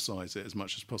publicise it as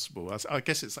much as possible. I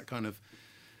guess it's that kind of,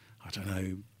 I don't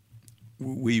know,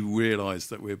 we realised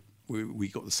that we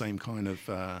got the same kind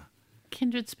of...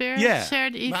 kindred spirit,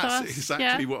 shared ethos. That's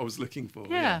exactly what I was looking for.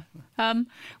 Yeah.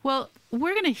 Well,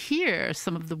 we're going to hear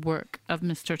some of the work of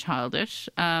Mr. Childish.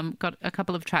 Got a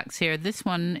couple of tracks here. This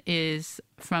one is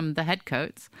from the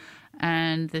Headcoats,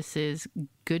 and this is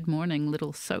Good Morning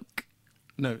Little Soak.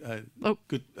 No,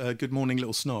 Good Morning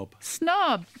Little Snob.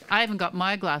 Snob. I haven't got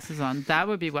my glasses on. That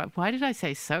would be what. Why did I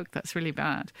say soak? That's really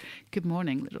bad. Good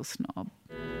morning, little snob.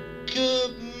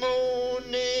 Good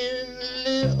morning,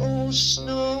 little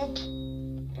snob.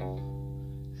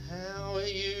 How are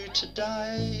you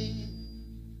today?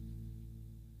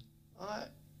 I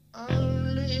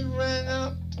only rang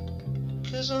up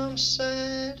 'cause I'm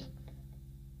sad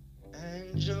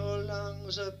and your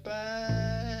lungs are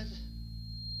bad.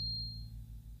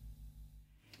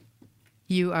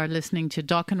 You are listening to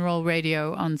Dock and Roll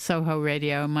Radio on Soho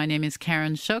Radio. My name is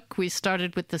Karen Shook. We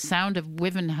started with the sound of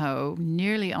Wivenhoe,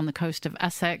 nearly on the coast of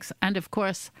Essex. And of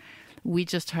course, we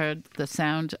just heard the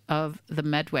sound of the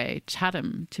Medway,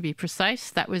 Chatham, to be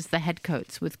precise. That was the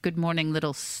Headcoats with Good Morning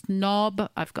Little Snob.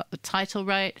 I've got the title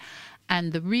right.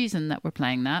 And the reason that we're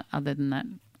playing that, other than that,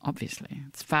 obviously,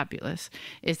 it's fabulous,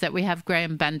 is that we have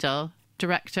Graham Bendel,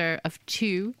 director of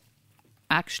 2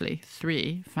 actually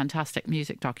 3 fantastic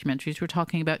music documentaries. We're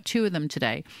talking about 2 of them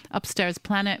today. Upstairs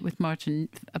Planet with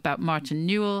about Martin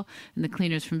Newell and the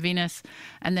Cleaners from Venus,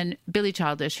 and then Billy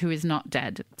Childish, Who Is Not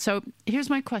Dead. So here's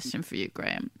my question for you,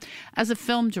 Graham. As a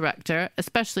film director,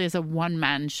 especially as a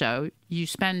one-man show, you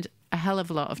spend a hell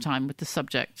of a lot of time with the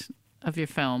subject of your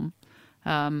film.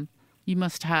 You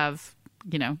must have,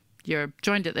 you're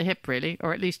joined at the hip, really,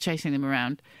 or at least chasing them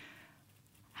around.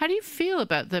 How do you feel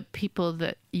about the people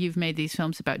that you've made these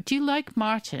films about? Do you like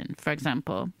Martin, for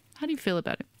example? How do you feel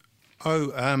about it?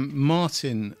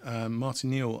 Martin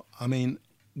Newell, I mean,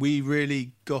 we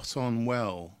really got on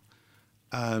well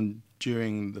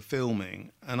during the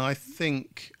filming. And I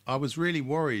think I was really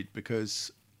worried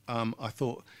because I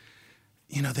thought,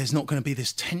 there's not going to be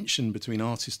this tension between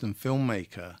artist and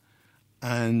filmmaker.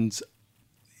 And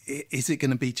is it going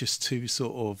to be just too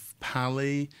sort of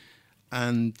pally?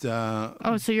 And so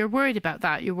you're worried about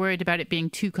that? You're worried about it being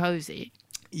too cozy?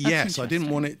 Yes, I don't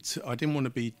want it to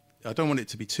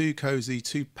be too cozy,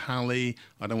 too pally.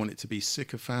 I don't want it to be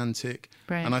sycophantic.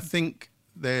 Right. And I think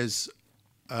there's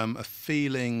a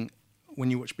feeling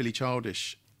when you watch Billy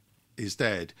Childish Is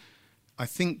Dead, I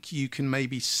think you can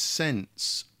maybe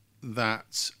sense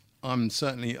that I'm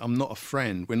not a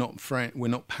friend. We're not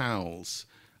pals,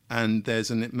 and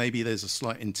maybe there's a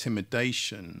slight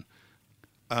intimidation.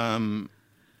 From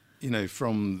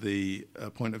the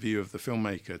point of view of the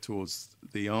filmmaker towards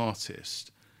the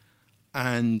artist.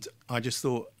 And I just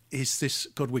thought,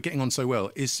 we're getting on so well.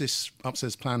 Is this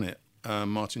Upstairs Planet,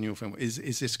 Martin Newell film,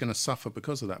 is this going to suffer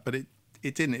because of that? But it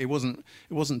didn't. It wasn't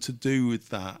to do with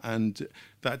that, and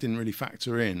that didn't really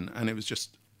factor in. And it was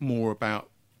just more about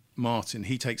Martin.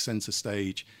 He takes centre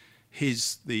stage.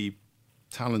 He's the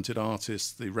talented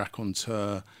artist, the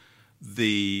raconteur,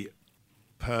 the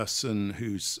person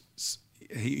who's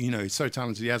he's so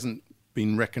talented. He hasn't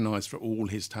been recognised for all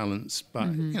his talents,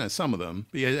 but some of them,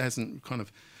 but he hasn't kind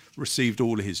of received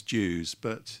all of his dues.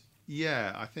 But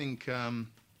yeah, I think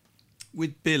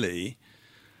with Billy,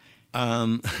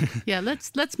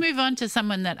 let's move on to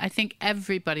someone that I think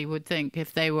everybody would think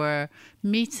if they were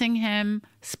meeting him,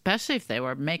 especially if they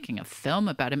were making a film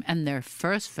about him, and their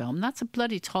first film. That's a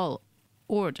bloody tall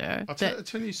order. I'll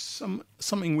tell you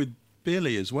something with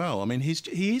Billy as well. I mean, he's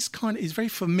very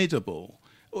formidable.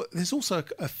 There's also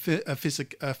a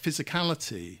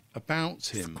physicality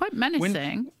about him. It's quite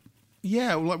menacing.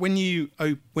 When he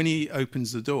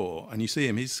opens the door and you see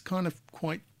him, he's kind of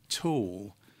quite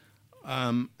tall,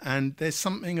 and there's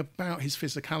something about his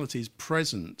physicality, his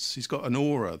presence. He's got an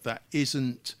aura that is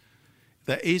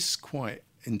quite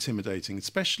intimidating,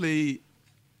 especially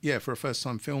for a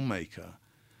first-time filmmaker.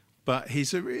 But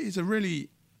he's a really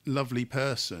lovely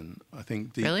person, I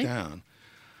think, deep down.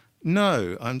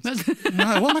 No, no.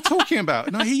 What am I talking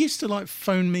about? No, he used to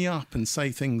phone me up and say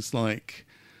things like,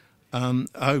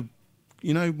 "Oh,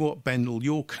 you know what, Bendel?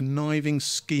 You're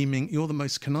the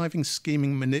most conniving,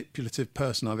 scheming, manipulative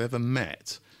person I've ever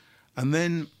met." And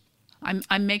then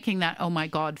I'm making that oh my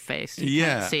God face. You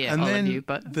can't see it, and all then of you,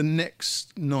 but the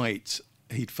next night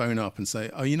he'd phone up and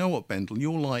say, "Oh, you know what, Bendel?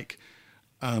 You're like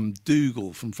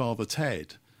Dougal from Father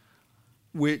Ted,"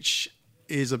 which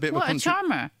is a bit of a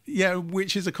charmer. Yeah,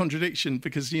 which is a contradiction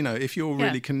because, if you're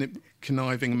really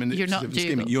conniving and manipulative and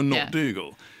scheming, you're not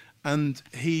Dougal. And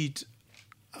he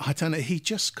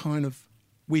just kind of,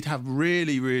 we'd have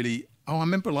really, really, I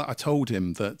remember I told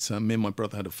him that me and my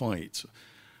brother had a fight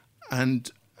and,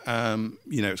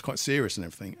 it was quite serious and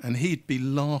everything. And he'd be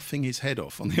laughing his head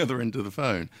off on the other end of the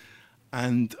phone.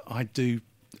 And I'd do,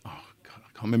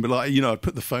 I remember, I'd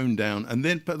put the phone down,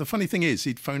 but the funny thing is,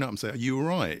 he'd phone up and say, "Are you all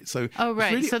right?" So,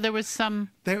 right. So there was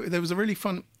some. There was a really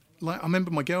fun. I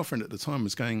remember my girlfriend at the time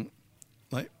was going,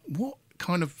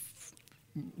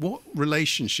 what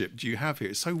relationship do you have here?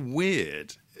 It's so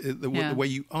weird. The way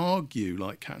you argue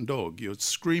like cat and dog. You're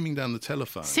screaming down the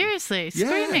telephone. Seriously,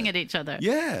 screaming at each other.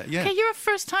 Yeah. Okay, you're a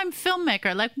first-time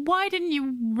filmmaker. Why didn't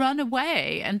you run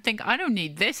away and think, I don't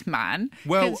need this man?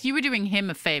 Because you were doing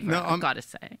him a favour, I've got to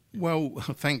say. Well,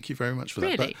 thank you very much for that.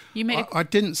 Really? But you made I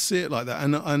didn't see it like that.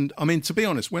 And I mean, to be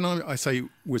honest, when I say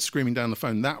we're screaming down the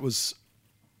phone, that was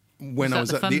when I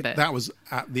was at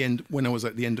the end when I was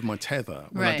at the end of my tether,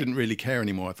 when I didn't really care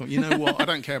anymore. I thought, you know what, I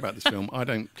don't care about this film. I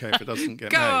don't care if it doesn't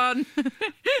get made. Go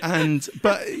on.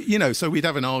 But so we'd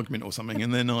have an argument or something,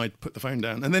 and then I'd put the phone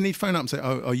down, and then he'd phone up and say,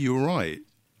 "Oh, are you all right?"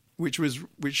 Which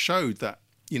showed that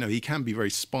he can be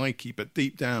very spiky, but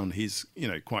deep down he's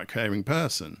quite a caring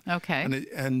person. Okay.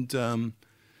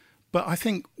 But I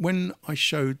think when I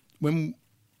showed the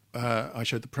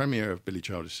premiere of Billy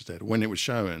Childish Is Dead, when it was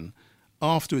shown.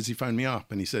 Afterwards, he phoned me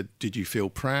up and he said, "Did you feel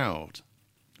proud?"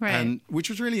 Right. And which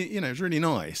was really, it was really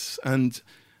nice. And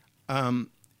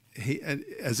he,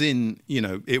 as in,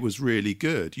 it was really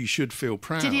good. You should feel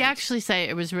proud. Did he actually say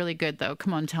it was really good, though?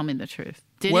 Come on, tell me the truth.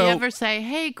 Did Well, he ever say,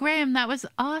 hey, Graham, that was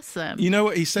awesome? You know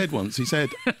what he said once? He said,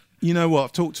 you know what?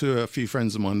 I've talked to a few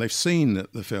friends of mine. They've seen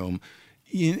the film.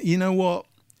 You know what?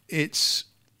 It's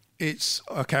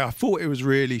okay. I thought it was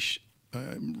really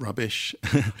rubbish.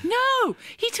 No,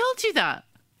 he told you that.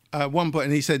 At one point,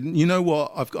 and he said, you know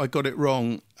what? I got it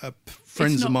wrong.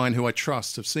 Friends not- of mine who I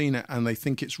trust have seen it, and they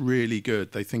think it's really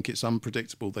good. They think it's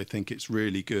unpredictable. They think it's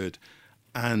really good.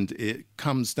 And it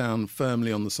comes down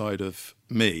firmly on the side of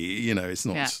me. It's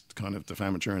not kind of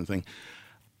defamatory or anything.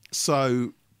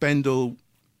 So, Bendel,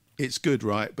 it's good,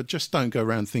 right? But just don't go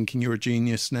around thinking you're a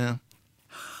genius now.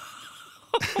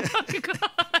 Oh my God.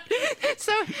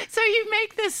 So you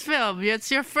make this film.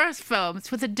 It's your first film.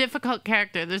 It's with a difficult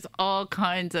character. There's all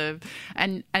kinds of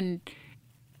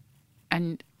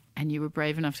and you were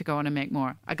brave enough to go on and make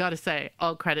more. I got to say,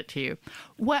 all credit to you.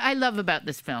 What I love about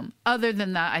this film, other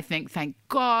than that, I think, thank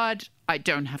God I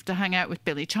don't have to hang out with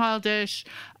Billy Childish,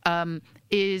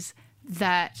 is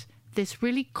that this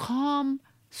really calm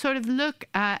sort of look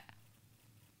at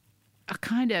a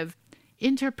kind of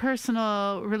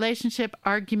interpersonal relationship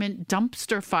argument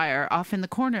dumpster fire off in the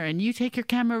corner, and you take your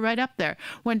camera right up there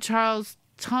when Charles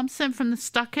Thompson from the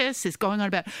Stuckus is going on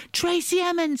about Tracy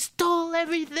Emin stole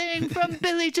everything from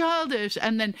Billy Childish,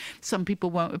 and then some people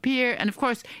won't appear, and of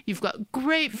course you've got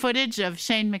great footage of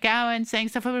Shane MacGowan saying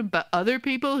stuff about him, but other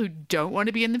people who don't want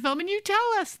to be in the film, and you tell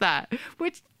us that,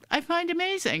 which I find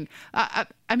amazing. I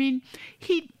mean,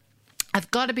 I've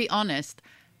got to be honest,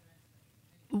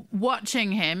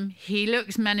 watching him, he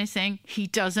looks menacing. He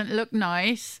doesn't look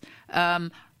nice.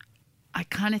 I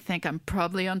kind of think I'm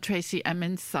probably on Tracy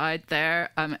Emin's side there.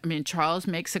 I mean, Charles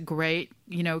makes a great,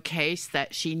 case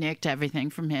that she nicked everything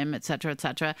from him, et cetera, et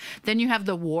cetera. Then you have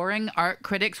the warring art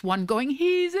critics, one going,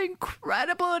 he's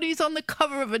incredible, and he's on the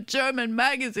cover of a German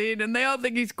magazine, and they all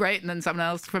think he's great. And then someone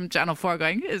else from Channel 4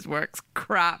 going, his work's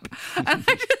crap. And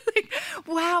I just think,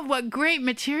 wow, what great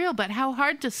material, but how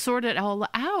hard to sort it all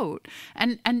out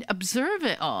and observe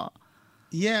it all.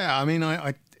 Yeah, I mean,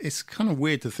 I it's kind of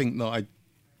weird to think that I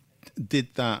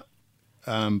did that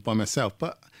by myself,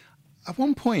 but at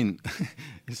one point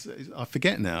I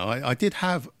forget now, I did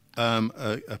have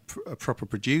a proper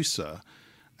producer,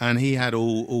 and he had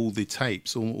all the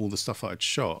tapes, all the stuff I'd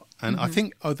shot, and I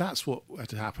think that's what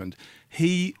had happened.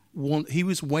 He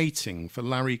was waiting for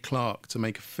Larry Clark to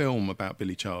make a film about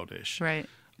Billy Childish, Right.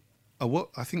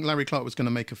 I think Larry Clark was going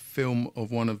to make a film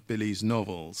of one of Billy's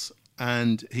novels,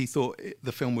 and he thought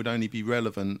the film would only be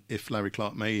relevant if Larry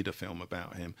Clark made a film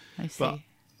about him. I see. But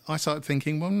I started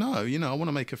thinking, well, no, I want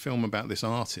to make a film about this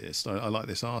artist. I like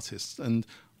this artist, and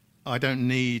I don't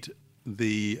need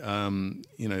the,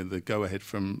 the go-ahead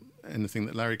from anything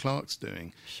that Larry Clark's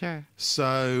doing. Sure.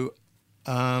 So,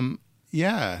 so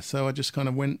I just kind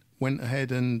of went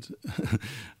ahead and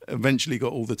eventually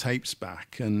got all the tapes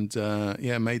back and,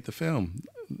 made the film.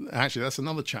 Actually, that's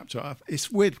another chapter. It's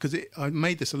weird because I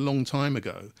made this a long time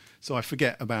ago, so I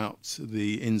forget about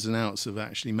the ins and outs of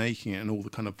actually making it and all the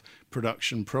kind of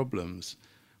production problems,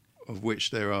 of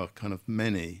which there are kind of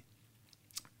many.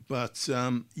 But,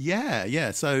 So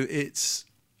I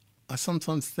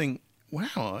sometimes think, wow,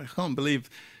 I can't believe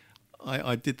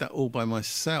I did that all by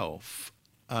myself.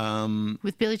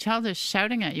 With Billy Childish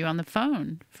shouting at you on the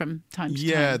phone from time to time.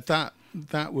 Yeah,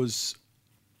 that was...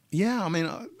 Yeah, I mean,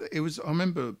 it was. I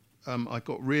remember I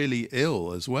got really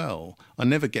ill as well. I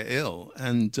never get ill,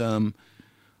 and and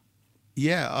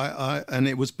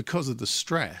it was because of the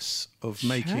stress of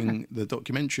making the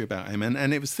documentary about him,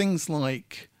 and it was things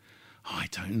like, I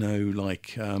don't know,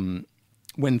 like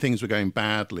when things were going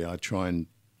badly, I'd try and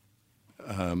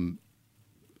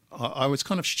I was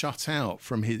kind of shut out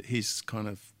from his kind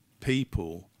of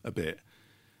people a bit.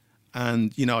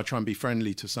 And, I try and be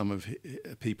friendly to some of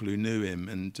people who knew him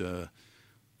and,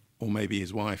 or maybe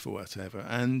his wife or whatever.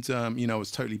 And, I was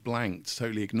totally blanked,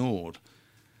 totally ignored.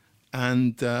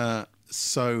 And I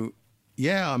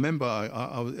remember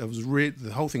I was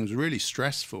the whole thing was really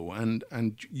stressful and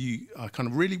I kind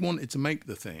of really wanted to make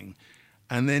the thing.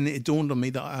 And then it dawned on me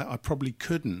that I probably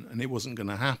couldn't and it wasn't going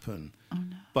to happen. Oh,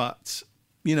 no. But,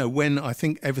 when I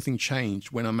think everything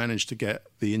changed, when I managed to get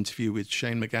the interview with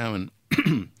Shane MacGowan,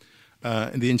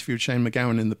 the interview with Shane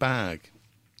MacGowan in the bag.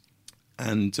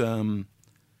 And, and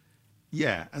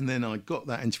then I got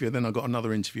that interview. Then I got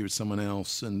another interview with someone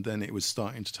else, and then it was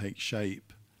starting to take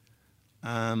shape.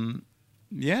 And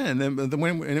then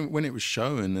when it was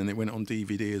shown and it went on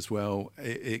DVD as well,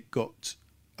 it got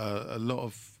a lot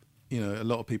of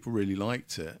people really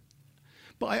liked it.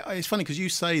 But it's funny because you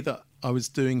say that I was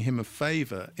doing him a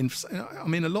favour. I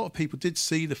mean, a lot of people did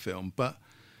see the film, but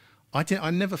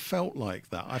I never felt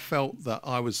like that. I felt that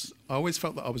I always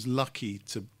felt that I was lucky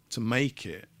to make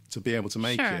it, to be able to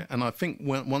make it. And I think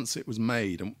once it was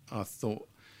made, and I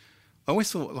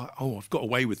always thought like, oh, I've got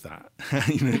away with that.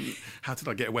 How did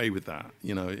I get away with that?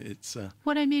 It's.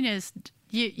 What I mean is,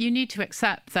 you need to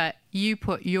accept that you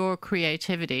put your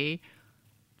creativity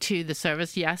to the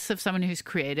service, yes, of someone who's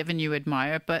creative and you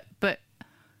admire, but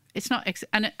it's not.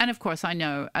 And of course, I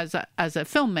know as a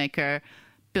filmmaker,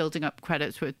 building up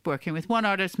credits with working with one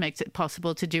artist makes it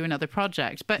possible to do another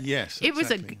project. But yes,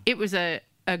 exactly. it was a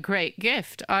great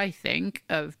gift, I think,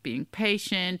 of being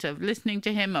patient, of listening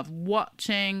to him, of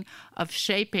watching, of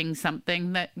shaping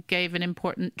something that gave an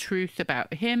important truth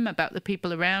about him, about the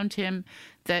people around him,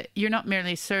 that you're not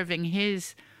merely serving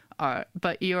his art,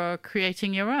 but you're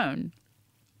creating your own.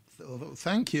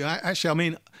 Thank you. Actually, I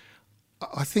mean,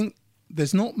 I think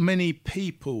there's not many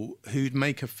people who'd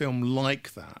make a film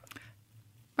like that.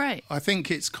 Right. I think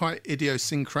it's quite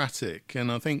idiosyncratic,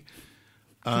 and I think...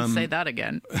 say that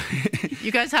again.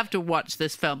 You guys have to watch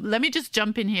this film. Let me just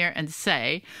jump in here and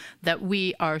say that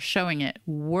we are showing it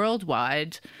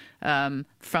worldwide from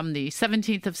the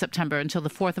 17th of September until the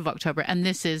 4th of October, and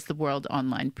this is the world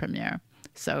online premiere.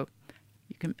 So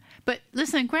you can... But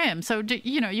listen, Graham, so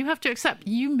you have to accept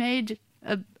you made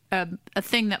a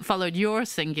thing that followed your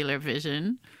singular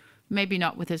vision, maybe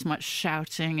not with as much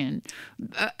shouting and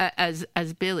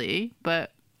as Billy,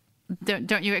 but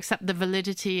don't you accept the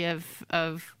validity of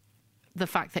the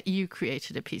fact that you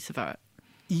created a piece of art?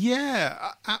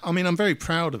 Yeah, I mean, I'm very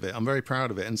proud of it.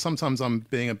 And sometimes I'm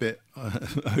being a bit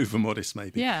over modest,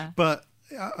 maybe. Yeah. But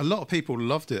a lot of people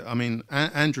loved it. I mean,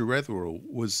 Andrew Weatherall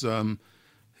was, I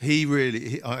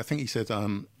think he said,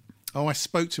 I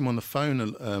spoke to him on the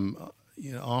phone,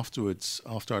 afterwards,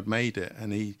 after I'd made it,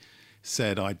 and he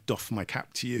said, I doff my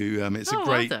cap to you. It's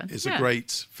a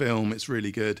great film. It's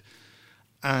really good.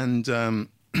 And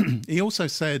he also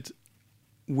said,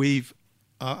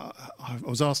 I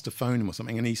was asked to phone him or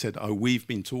something, and he said, oh, we've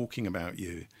been talking about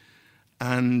you.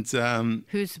 And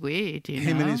who's we? Do you know?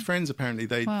 Him and his friends, apparently,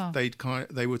 they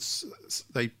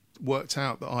worked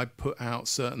out that I put out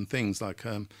certain things like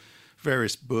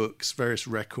various books, various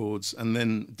records, and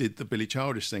then did the Billy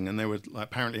Childish thing. And they were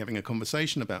apparently having a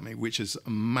conversation about me, which is a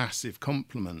massive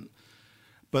compliment.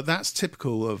 But that's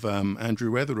typical of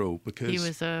Andrew Weatherall,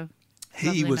 because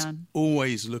he was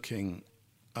always looking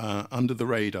under the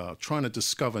radar, trying to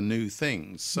discover new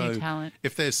things. So new talent.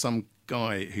 If there's some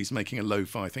guy who's making a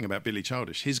lo-fi thing about Billy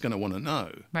Childish, he's going to want to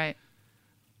know. Right.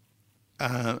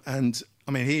 And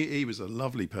I mean, he was a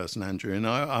lovely person, Andrew. And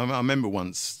I remember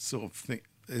once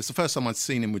it's the first time I'd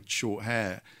seen him with short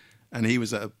hair, and he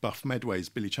was at a Buff Medway's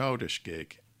Billy Childish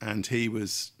gig. And I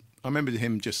remember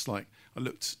him just I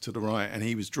looked to the right, and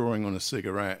he was drawing on a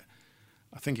cigarette.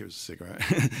 I think it was a cigarette.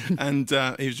 And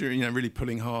he was really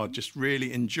pulling hard, just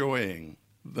really enjoying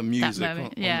the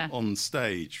music on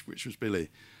stage, which was Billy.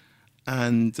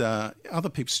 And other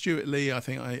people, Stuart Lee, I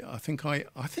think I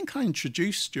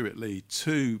introduced Stuart Lee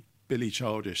to Billy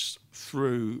Childish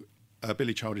through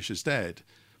Billy Childish is Dead,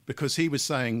 because he was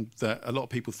saying that a lot of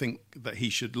people think that he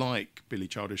should like Billy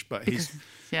Childish, but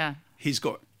he's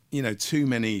got too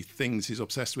many things he's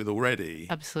obsessed with already.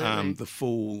 Absolutely. The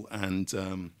Fall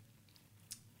and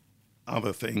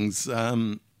other things.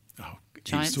 Giant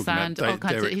Sand, all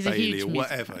kinds Derek of. He's Bailey a huge or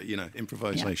whatever,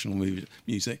 improvisational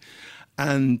music,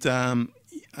 and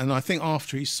I think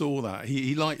after he saw that,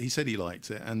 he said he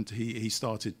liked it, and he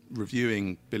started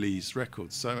reviewing Billy's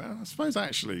records. So I suppose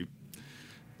actually,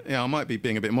 I might be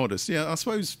being a bit modest. Yeah, I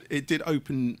suppose it did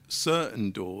open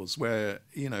certain doors where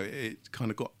it kind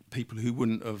of got people who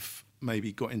wouldn't have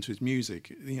maybe got into his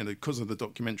music, because of the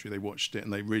documentary. They watched it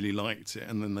and they really liked it,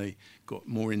 and then they got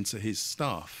more into his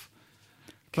stuff.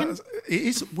 But it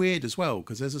is weird as well,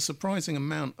 because there's a surprising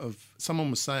amount of... Someone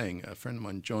was saying, a friend of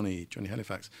mine, Johnny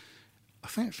Halifax, I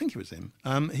think it was him,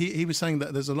 he was saying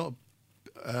that there's a lot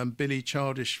of Billy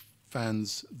Childish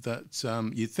fans that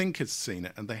you think has seen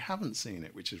it, and they haven't seen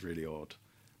it, which is really odd.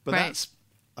 But that's,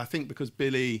 I think, because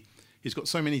Billy, he's got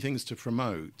so many things to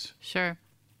promote. Sure.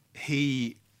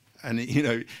 He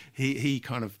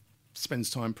kind of spends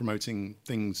time promoting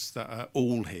things that are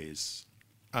all his.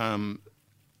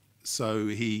 So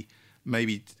he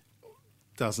maybe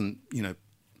doesn't,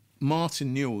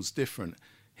 Martin Newell's different.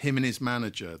 Him and his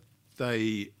manager,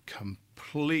 they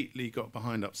completely got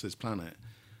behind Upstairs Planet,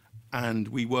 and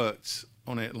we worked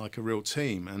on it like a real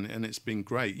team, and it's been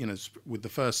great. With the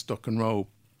first Dock and Roll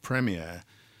premiere,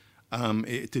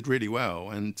 it did really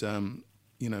well, and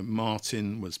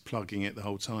Martin was plugging it the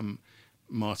whole time.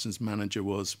 Martin's manager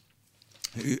was,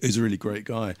 who's a really great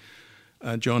guy,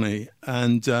 Johnny,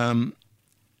 and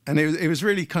it was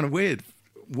really kind of weird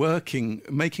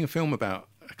making a film about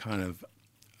a kind of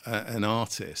an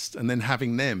artist, and then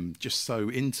having them just so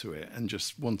into it and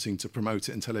just wanting to promote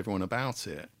it and tell everyone about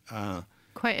it.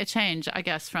 Quite a change, I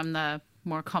guess, from the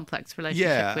more complex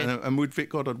relationship. And with Vic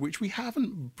Goddard, which we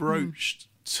haven't broached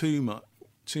too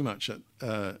much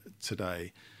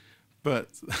today, but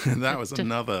that was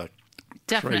another.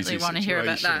 Definitely want to hear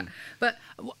about that. But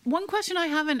one question I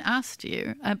haven't asked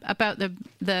you about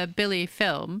the Billy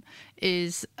film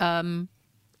is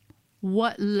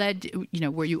what led,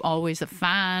 were you always a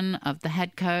fan of the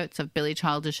Headcoats, of Billy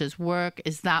Childish's work?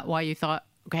 Is that why you thought,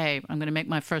 okay, I'm going to make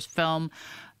my first film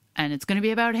and it's going to be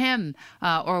about him?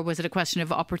 Or was it a question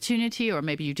of opportunity, or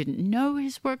maybe you didn't know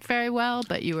his work very well,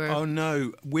 but you were... Oh,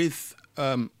 no.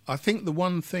 I think the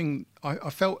one thing,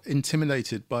 I felt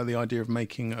intimidated by the idea of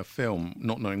making a film,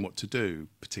 not knowing what to do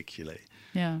particularly.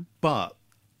 Yeah. But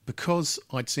because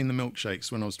I'd seen the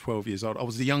Milkshakes when I was 12 years old, I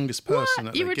was the youngest person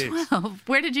at You their were gigs. 12?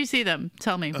 Where did you see them?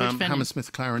 Tell me. Which venue?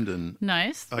 Hammersmith Clarendon.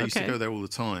 Nice. I used to go there all the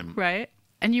time. Right.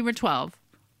 And you were 12?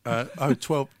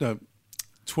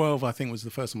 12 I think was the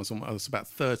first time I saw them. I was about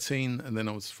 13 and then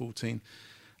I was 14.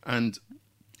 And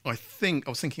I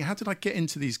was thinking, how did I get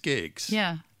into these gigs?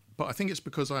 Yeah. But I think it's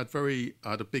because I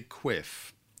had a big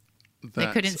quiff. They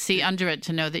couldn't see under it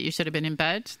to know that you should have been in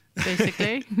bed,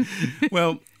 basically.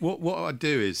 Well, what I'd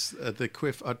do is the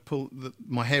quiff, I'd pull,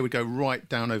 my hair would go right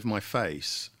down over my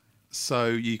face, so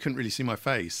you couldn't really see my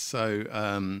face.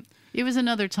 So it was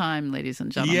another time, ladies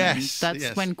and gentlemen. Yes,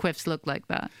 that's when quiffs looked like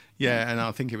that. Yeah, and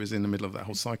I think it was in the middle of that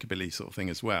whole psychobilly sort of thing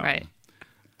as well. Right.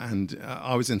 And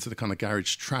I was into the kind of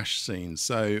garage trash scene.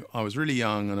 So I was really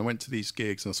young and I went to these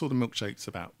gigs and I saw the Milkshakes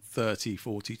about 30,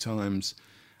 40 times.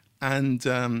 And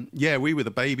we were the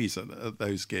babies at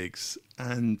those gigs.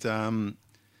 And and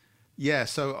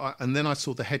then I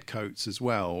saw the Headcoats as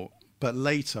well. But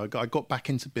later I got back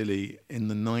into Billy in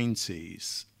the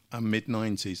 90s,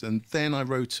 mid-90s. And then I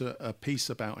wrote a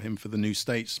piece about him for the New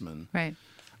Statesman. Right.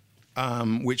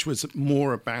 Which was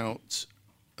more about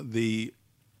the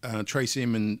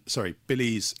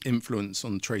Billy's influence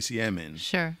on Tracy Emin.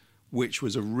 Sure. Which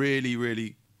was a really,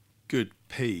 really good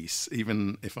piece,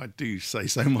 even if I do say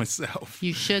so myself.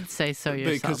 You should say so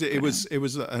yourself. Because it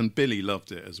was, and Billy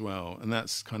loved it as well. And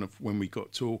that's kind of when we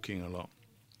got talking a lot.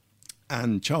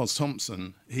 And Charles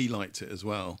Thompson, he liked it as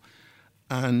well.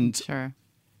 And sure.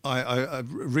 I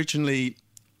originally,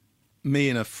 me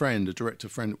and a director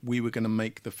friend, we were going to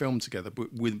make the film together,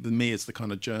 but with me as the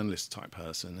kind of journalist type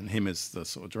person and him as the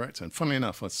sort of director. And funnily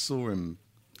enough, I saw him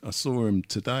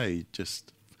today,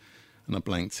 and I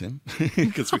blanked him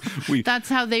because we. That's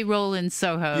how they roll in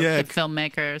Soho, the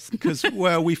filmmakers. Because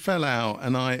we fell out,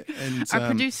 and our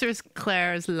producer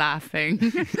Claire is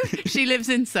laughing. She lives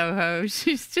in Soho.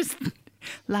 She's just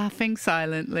laughing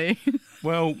silently.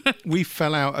 Well, we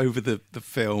fell out over the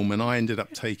film, and I ended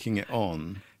up taking it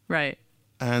on. Right.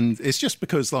 And it's just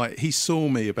because he saw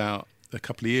me about a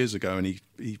couple of years ago, and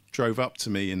he drove up to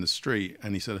me in the street,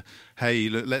 and he said, "Hey,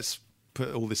 look, let's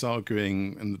put all this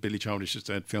arguing and the Billy Childish's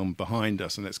Dead film behind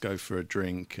us, and let's go for a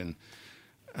drink."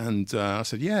 And I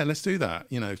said, "Yeah, let's do that.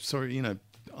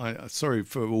 Sorry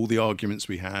for all the arguments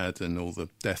we had and all the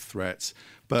death threats,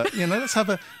 but let's have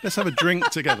a drink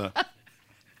together."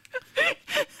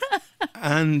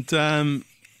 And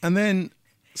then.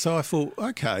 So I thought,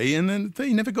 okay, and then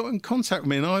he never got in contact with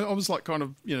me, and I was kind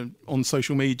of, on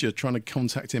social media trying to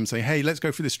contact him, say, hey, let's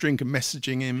go for this drink, and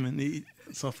messaging him, and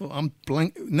so I thought,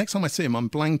 next time I see him, I'm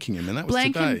blanking him, and that was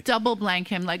blank today. Him, double blank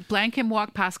him, blank him,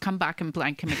 walk past, come back, and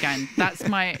blank him again. That's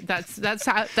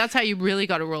how you really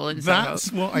got to roll in Soho.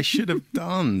 That's what I should have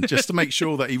done, just to make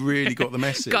sure that he really got the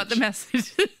message. Got the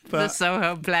message. The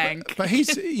Soho blank. But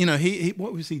he's, he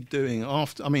what was he doing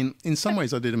after? I mean, in some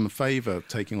ways, I did him a favour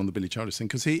taking on the Billy Childish thing,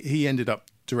 because he ended up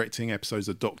directing episodes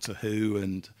of Doctor Who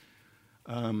and.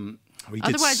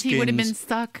 Otherwise, he would have been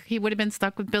stuck. He would have been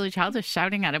stuck with Billy Childish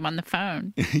shouting at him on the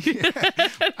phone. Yeah,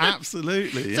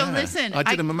 absolutely. So yeah. listen, I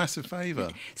did him a massive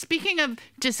favour. Speaking of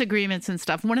disagreements and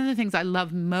stuff, one of the things I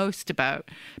love most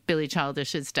about Billy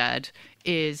Childish's Dead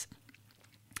is,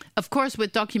 of course,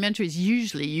 with documentaries,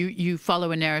 usually you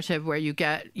follow a narrative where you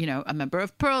get, a member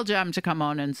of Pearl Jam to come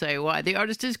on and say why the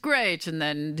artist is great, and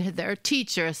then their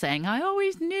teacher saying, I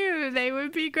always knew they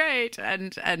would be great,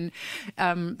 and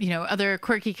other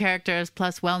quirky characters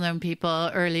plus well-known people,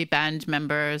 early band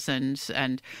members,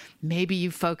 and maybe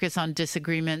you focus on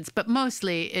disagreements, but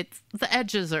mostly it's the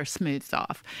edges are smoothed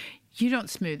off. You don't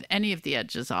smooth any of the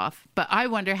edges off, but I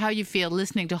wonder how you feel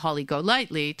listening to Holly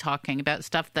Golightly talking about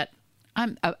stuff that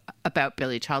about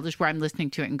Billy Childish, where I'm listening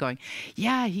to it and going,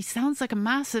 yeah, he sounds like a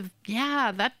massive,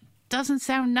 yeah, that doesn't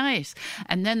sound nice.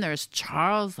 And then there's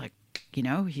Charles, like, you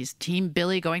know, he's Team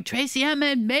Billy going, Tracy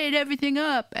Emin made everything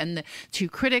up. And the two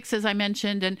critics, as I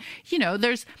mentioned. And, you know,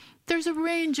 there's a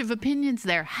range of opinions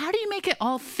there. How do you make it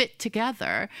all fit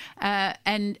together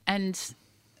and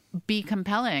be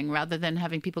compelling rather than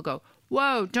having people go,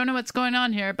 whoa, don't know what's going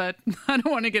on here, but I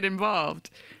don't want to get involved?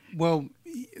 Well,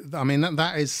 I mean,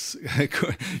 that is,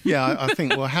 yeah, I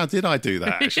think, well, how did I do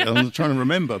that, actually? I'm trying to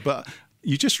remember. But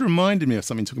you just reminded me of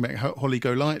something, talking about Holly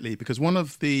Golightly, because one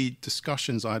of the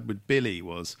discussions I had with Billy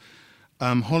was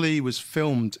Holly was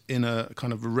filmed in a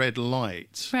kind of red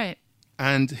light. Right.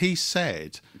 And he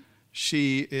said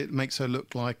it makes her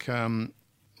look like a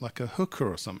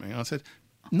hooker or something. I said,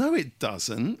 no, it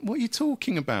doesn't. What are you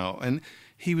talking about? And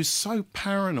he was so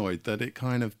paranoid that it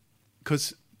kind of,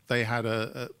 because they had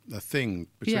a thing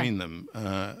between them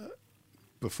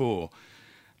before,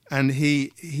 and he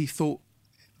thought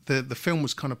the film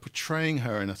was kind of portraying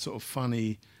her in a sort of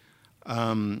funny,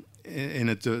 in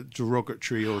a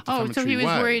derogatory or defamatory way. Oh, so he was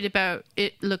worried about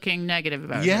it looking negative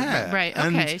about her. Right.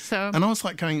 Okay. And I was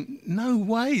like going, no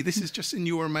way. This is just in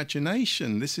your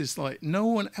imagination. This is like, no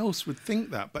one else would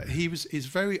think that. But he's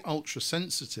very ultra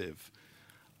sensitive,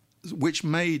 which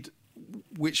made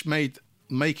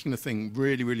making the thing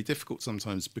really, really difficult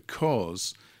sometimes,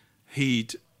 because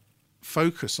he'd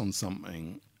focus on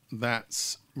something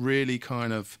that's really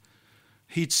kind of,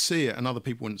 he'd see it and other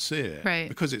people wouldn't see it, right?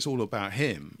 Because it's all about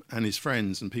him and his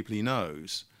friends and people he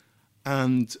knows.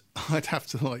 And I'd have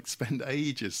to like spend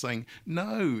ages saying,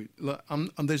 no, look,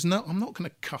 I'm not going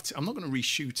to cut it. I'm not going to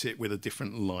reshoot it with a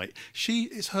different light.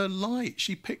 It's her light.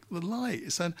 She picked the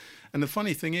light. And the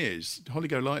funny thing is, Holly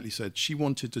Golightly said she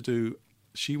wanted to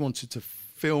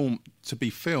be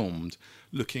filmed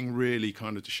looking really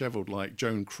kind of dishevelled, like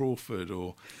Joan Crawford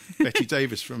or Betty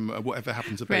Davis from Whatever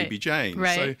Happened to Baby Jane.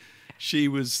 Right. So she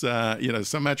was, so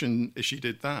imagine if she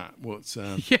did that.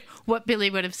 What Billy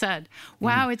would have said.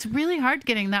 Wow, It's really hard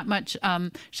getting that much,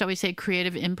 shall we say,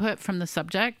 creative input from the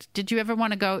subject. Did you ever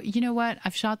want to go, you know what,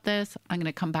 I've shot this, I'm going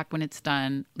to come back when it's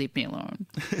done, leave me alone?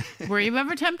 Were you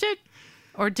ever tempted?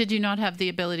 Or did you not have the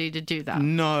ability to do that?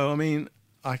 No, I mean,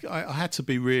 I had to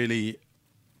be really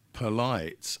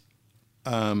polite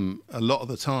a lot of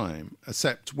the time,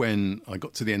 except when I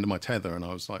got to the end of my tether and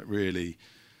I was like really...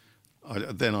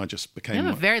 then I just became... You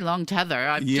have a very long tether.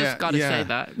 I've just got to say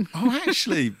that. Oh,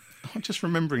 actually, I'm just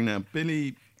remembering now.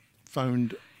 Billy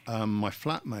phoned my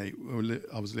flatmate.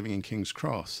 I was living in King's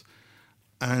Cross.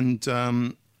 And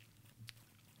are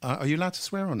you allowed to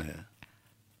swear on here?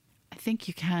 I think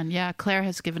you can. Yeah, Claire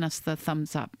has given us the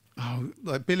thumbs up. Oh,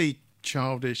 like Billy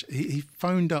Childish. He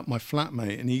phoned up my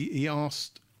flatmate and he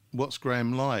asked, what's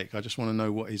Graham like? I just want to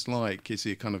know what he's like. Is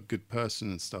he a kind of good person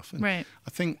and stuff? And right.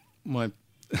 I think my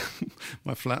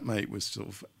flatmate was sort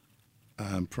of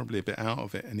probably a bit out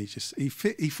of it, and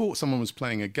he thought someone was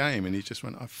playing a game, and he just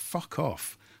went, "Oh, fuck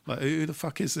off! Like, who the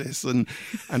fuck is this?" And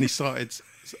he started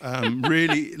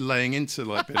really laying into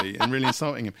like Billy and really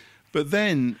insulting him. But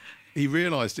then he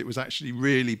realised it was actually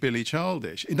really Billy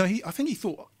Childish. I think he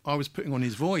thought I was putting on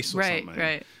his voice or something.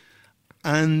 Right.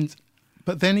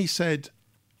 But then he said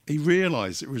he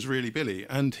realised it was really Billy,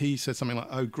 and he said something like,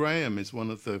 "Oh, Graham is one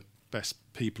of the best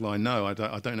people I know. I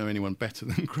don't know anyone better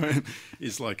than Graham.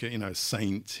 He's like a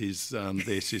saint. He's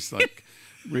he's like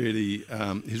really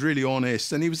he's really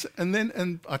honest." And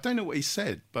and I don't know what he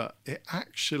said, but it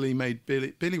actually made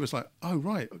Billy was like, "Oh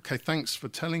right, okay, thanks for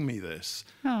telling me this."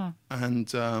 Oh.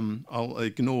 And I'll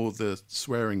ignore the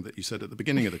swearing that you said at the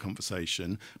beginning of the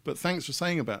conversation, but thanks for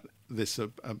saying about this.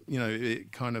 It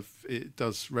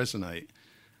does resonate.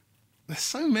 There's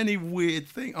so many weird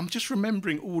things. I'm just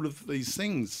remembering all of these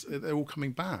things. They're all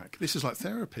coming back. This is like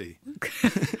therapy.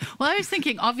 Well, I was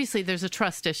thinking, obviously, there's a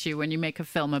trust issue when you make a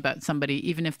film about somebody,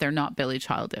 even if they're not Billy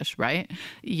Childish, right?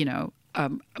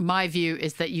 My view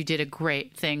is that you did a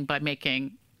great thing by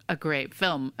making a great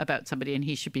film about somebody, and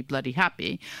he should be bloody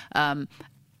happy.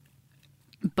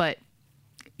 But,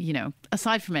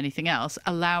 aside from anything else,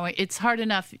 it's hard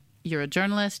enough. You're a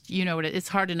journalist, you know what it's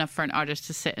hard enough for an artist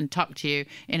to sit and talk to you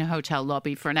in a hotel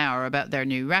lobby for an hour about their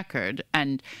new record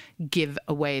and give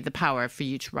away the power for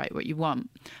you to write what you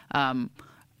want.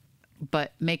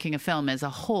 But making a film is a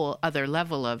whole other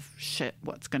level of shit,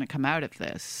 what's going to come out of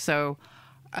this? So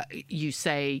you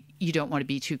say you don't want to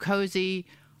be too cozy,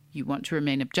 you want to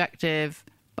remain objective,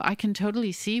 but I can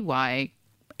totally see why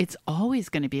it's always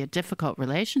going to be a difficult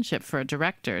relationship for a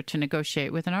director to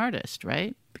negotiate with an artist,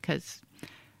 right? Because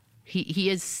he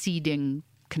is ceding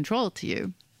control to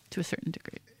you to a certain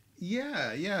degree.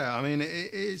 Yeah. I mean,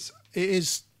 it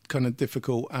is kind of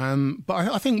difficult. But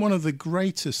I think one of the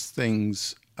greatest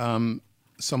things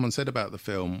someone said about the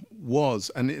film was,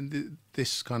 and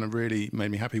this kind of really made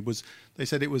me happy, was they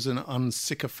said it was an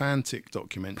unsycophantic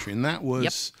documentary, and that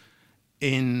was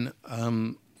in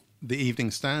the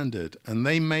Evening Standard, and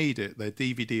they made it their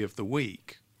DVD of the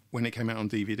week when it came out on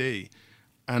DVD.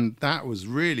 And that was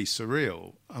really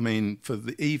surreal. I mean, for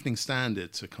the Evening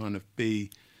Standard to kind of be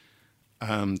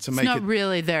to It's make not it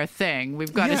really their thing.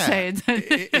 We've got to say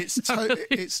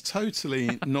it's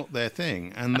totally not their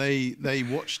thing. And they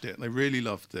watched it. They really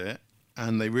loved it,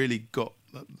 and they really got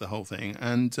the whole thing.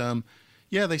 And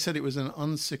they said it was an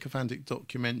unsycophantic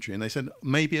documentary, and they said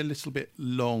maybe a little bit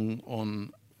long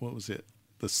on what was it,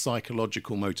 the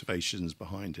psychological motivations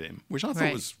behind him, which I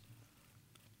thought was.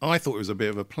 I thought it was a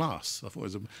bit of a plus. I thought it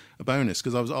was a bonus,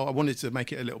 because I wanted to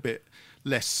make it a little bit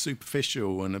less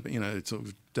superficial and sort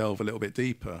of delve a little bit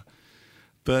deeper.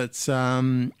 But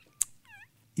So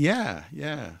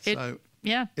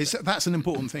that's an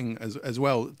important thing as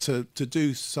well, to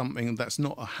do something that's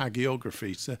not a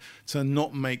hagiography, to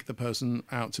not make the person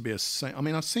out to be a saint. I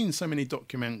mean, I've seen so many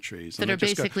documentaries that are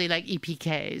basically like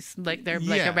EPKs, like they're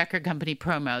like a record company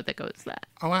promo that goes that.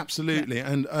 Oh, absolutely,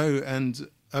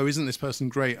 oh, isn't this person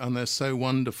great? And they're so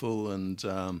wonderful, and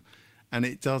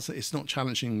it's not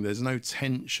challenging. There's no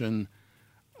tension.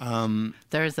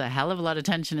 There's a hell of a lot of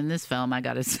tension in this film, I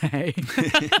got to say.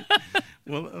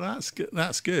 Well, that's good.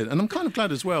 That's good, and I'm kind of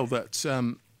glad as well that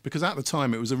because at the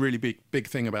time it was a really big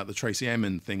thing about the Tracy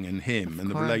Emin thing and him, and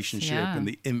the relationship and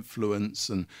the influence,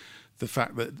 and the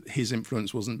fact that his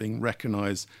influence wasn't being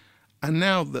recognised. And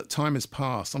now that time has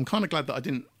passed, I'm kind of glad that I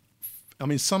didn't. I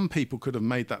mean, some people could have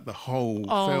made that the whole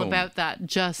all film. About that,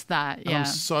 just that, yeah. And I'm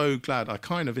so glad. I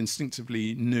kind of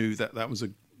instinctively knew that was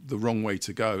the wrong way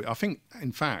to go. I think,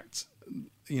 in fact,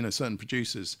 certain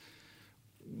producers,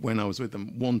 when I was with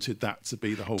them, wanted that to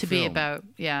be the whole film. To be about,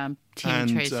 Team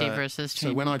Tracy versus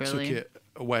Team So when I Billy. took it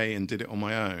away and did it on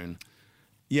my own,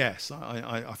 yes,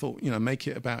 I thought, make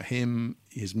it about him,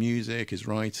 his music, his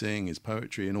writing, his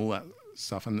poetry, and all that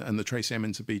stuff, and the Tracy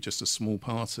Emin to be just a small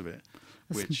part of it.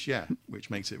 Which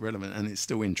makes it relevant, and it's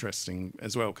still interesting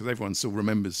as well, because everyone still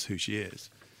remembers who she is.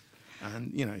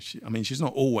 And she's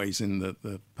not always in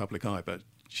the public eye, but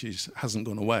she hasn't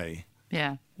gone away.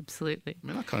 Yeah, absolutely. I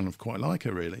mean, I kind of quite like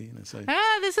her, really. So.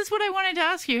 This is what I wanted to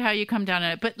ask you, how you come down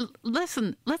on it. But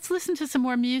listen, let's listen to some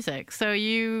more music. So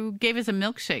you gave us a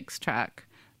Milkshakes track.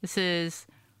 This is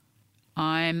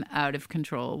 "I'm Out of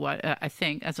Control." What I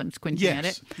think, as I'm squinting at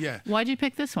it. Yeah. Why'd you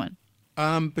pick this one?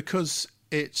 Because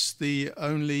it's the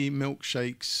only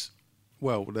Milkshakes.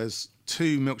 Well, there's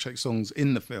 2 Milkshake songs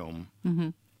in the film,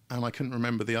 and I couldn't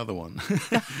remember the other one.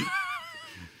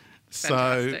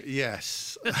 So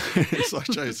yes, so I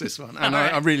chose this one, and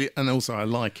I really, and also I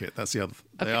like it. That's the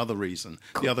other reason,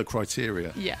 the other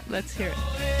criteria. Yeah, let's hear it.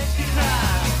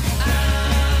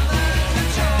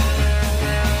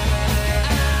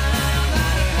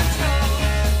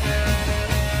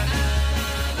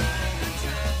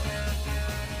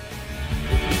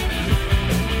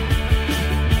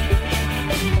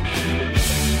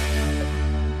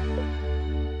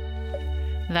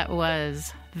 That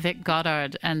was Vic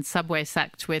Goddard and Subway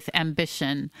Sect with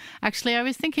Ambition. Actually, I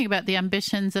was thinking about the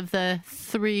ambitions of the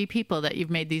 3 people that you've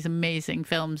made these amazing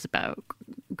films about,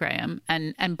 Graham.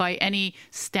 And by any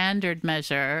standard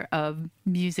measure of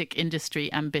music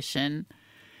industry ambition,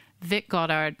 Vic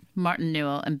Goddard, Martin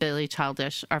Newell, and Billy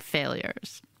Childish are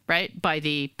failures, right? By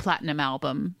the platinum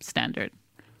album standard.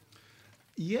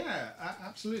 Yeah,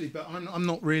 absolutely. But I'm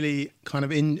not really kind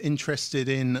of interested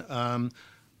in...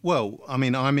 Well, I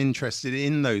mean, I'm interested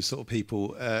in those sort of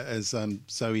people, as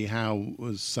Zoe Howe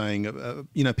was saying,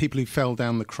 people who fell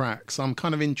down the cracks. I'm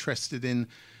kind of interested in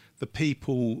the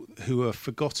people who are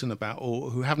forgotten about or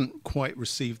who haven't quite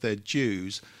received their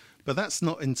dues. But that's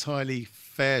not entirely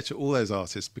fair to all those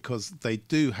artists, because they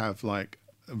do have like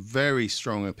a very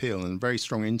strong appeal and very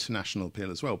strong international appeal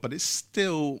as well. But it's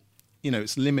still,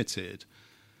 it's limited.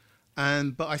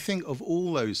 But I think of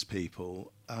all those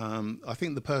people, I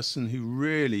think the person who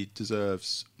really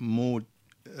deserves more,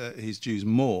 his dues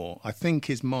more, I think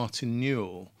is Martin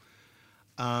Newell.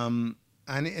 And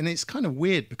it's kind of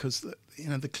weird because,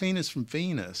 the Cleaners from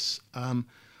Venus, I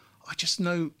just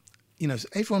know,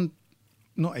 everyone,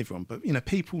 not everyone, but,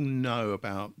 people know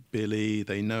about Billy,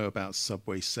 they know about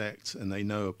Subway Sect, and they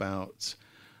know about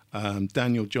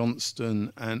Daniel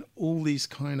Johnston and all these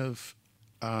kind of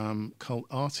cult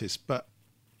artists, but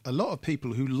a lot of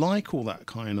people who like all that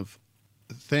kind of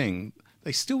thing,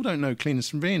 they still don't know Cleaners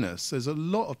from Venus. There's a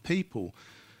lot of people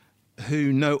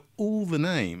who know all the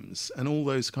names and all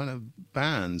those kind of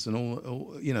bands and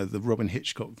all the Robin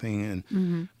Hitchcock thing,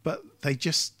 and but they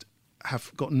just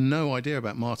have got no idea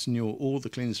about Martin Newell or the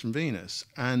Cleaners from Venus.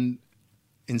 And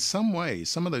in some ways,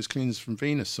 some of those Cleaners from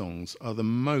Venus songs are the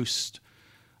most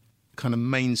kind of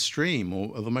mainstream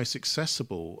or the most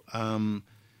accessible,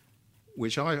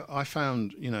 which I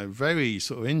found, very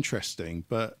sort of interesting.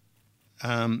 But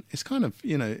it's kind of,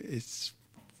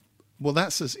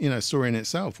 that's a story in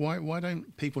itself. Why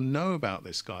don't people know about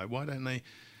this guy? Why don't they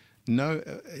know?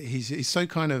 He's so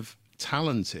kind of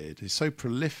talented, he's so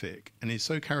prolific, and he's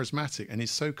so charismatic, and he's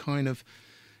so kind of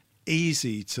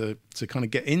easy to kind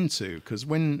of get into, because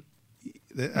when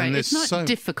and it's not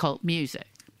difficult music.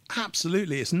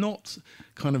 Absolutely, it's not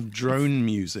kind of drone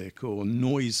music or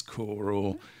noisecore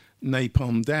or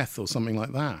Napalm Death or something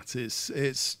like that.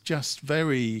 It's just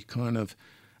very kind of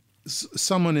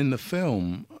someone in the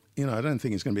film. I don't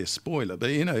think it's going to be a spoiler, but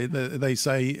they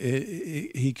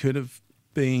say he could have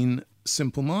been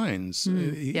Simple Minds.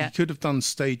 He could have done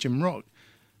Stadium Rock.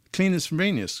 Cleaners from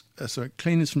Venus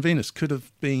could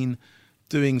have been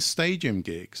doing stadium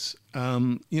gigs.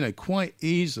 Quite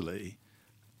easily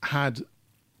had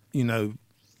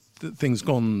things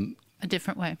gone a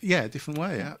different way. Yeah, a different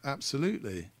way.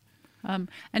 Absolutely. And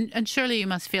surely you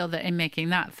must feel that in making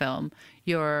that film,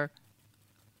 you're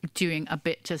doing a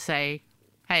bit to say,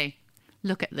 hey,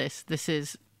 look at this. This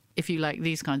is, if you like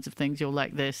these kinds of things, you'll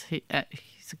like this. He's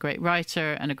a great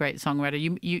writer and a great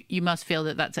songwriter. You must feel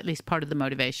that that's at least part of the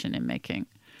motivation in making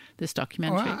this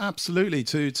documentary. Oh, absolutely.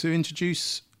 To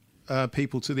introduce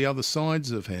people to the other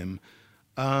sides of him.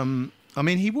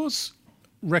 He was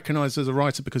recognised as a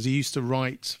writer because he used to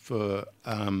write for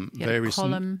various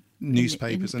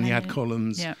newspapers, and he had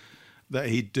columns that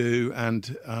he'd do,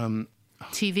 and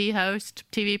TV host,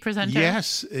 TV presenter.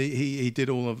 Yes, he did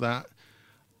all of that,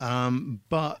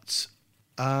 but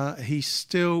he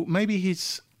still, maybe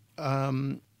he's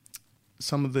some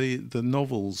of the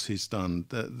novels he's done,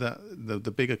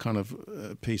 the bigger kind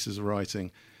of pieces of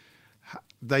writing,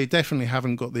 they definitely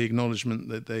haven't got the acknowledgement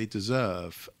that they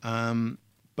deserve.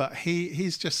 But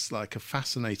he's just like a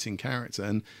fascinating character,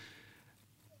 and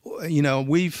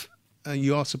we've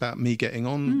you asked about me getting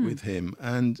on with him,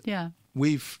 and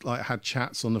we've like had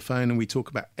chats on the phone, and we talk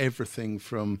about everything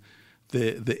from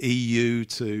the EU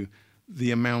to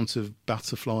the amount of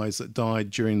butterflies that died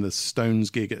during the Stones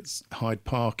gig at Hyde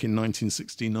Park in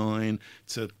 1969,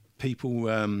 to people,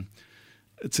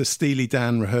 to Steely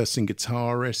Dan rehearsing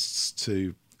guitarists,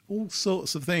 to all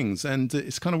sorts of things. And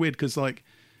it's kind of weird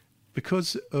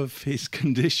because of his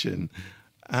condition,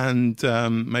 and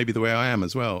maybe the way I am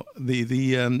as well,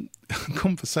 the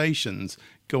conversations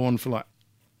go on for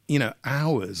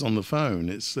hours on the phone.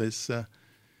 It's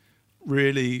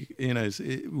really,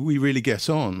 we really get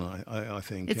on, I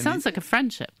think. It sounds like a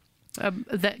friendship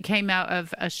that came out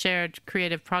of a shared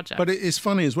creative project. But it's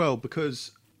funny as well,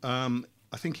 because I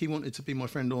think he wanted to be my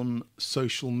friend on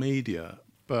social media,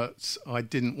 but I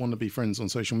didn't want to be friends on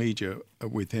social media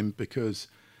with him because...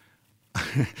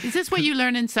 Is this what you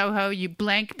learn in Soho? You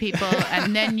blank people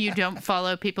and then you don't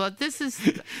follow people? This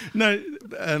is... No.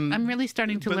 I'm really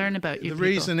starting to learn about you. The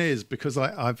reason is because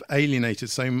I've alienated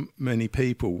so many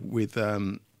people with,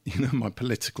 my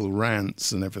political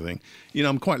rants and everything.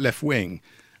 I'm quite left-wing.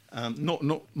 Not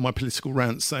my political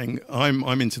rants saying I'm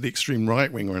into the extreme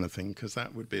right-wing or anything, because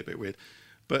that would be a bit weird.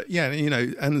 But,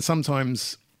 and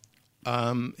sometimes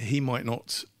he might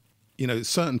not...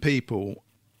 certain people...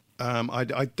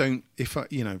 I don't, if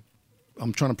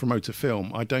I'm trying to promote a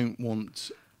film, I don't want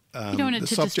the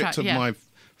subject of my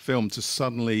film to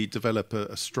suddenly develop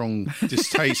a strong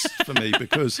distaste for me,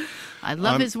 because I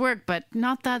love his work, but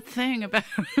not that thing about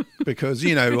because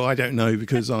I don't know,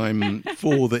 because I'm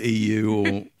for the EU or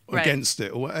right. against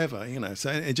it or whatever,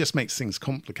 so it just makes things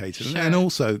complicated. Sure. And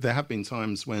also there have been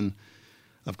times when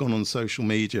I've gone on social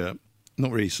media,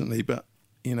 not recently, but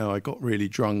I got really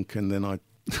drunk, and then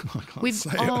We've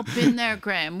all been there,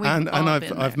 Graham.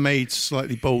 I've made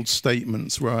slightly bold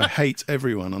statements where I hate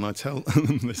everyone, and I tell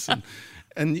them this,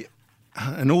 and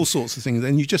all sorts of things.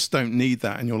 And you just don't need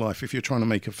that in your life if you're trying to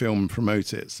make a film and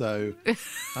promote it. So,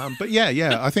 but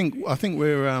I think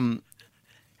we're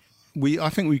I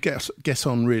think we get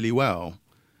on really well.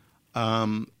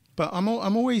 But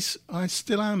I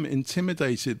still am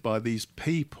intimidated by these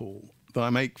people that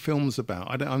I make films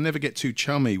about. I'll never get too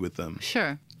chummy with them.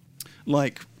 Sure.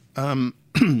 Like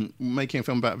making a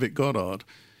film about Vic Goddard,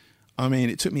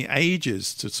 it took me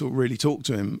ages to sort of really talk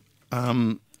to him.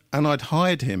 And I'd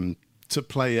hired him to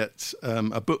play at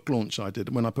a book launch I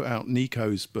did when I put out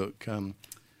Nico's book,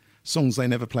 Songs They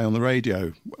Never Play on the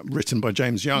Radio, written by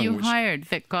James Young. You hired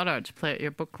Vic Goddard to play at your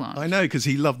book launch. I know, because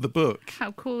he loved the book.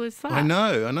 How cool is that? I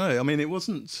know. I mean, it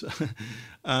wasn't...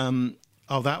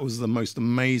 that was the most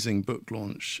amazing book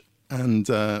launch. And,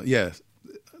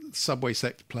 Subway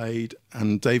Sect played,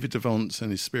 and David Devont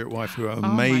and his spirit wife, who are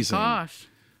amazing. Oh, my gosh.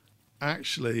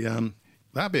 Actually,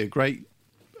 that'd be a great...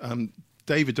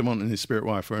 David Devont and his spirit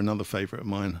wife are another favourite of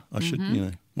mine. I should,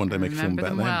 one day make a film about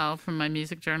them. Remember them well from my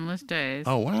music journalist days.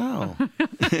 Oh, wow.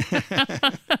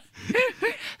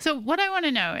 So what I want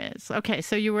to know is, okay,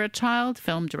 so you were a child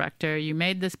film director. You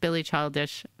made this Billy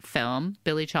Childish film,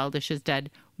 Billy Childish is Dead,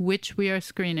 which we are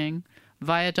screening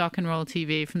via Dock and Roll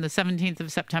TV from the 17th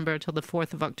of September till the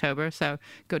 4th of October. So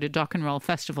go to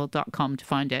dockandrollfestival.com to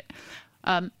find it.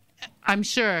 I'm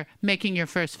sure making your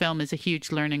first film is a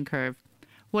huge learning curve.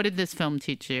 What did this film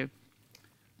teach you?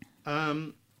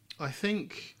 I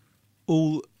think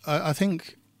all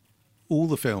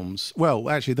the films. Well,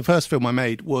 actually, the first film I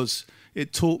made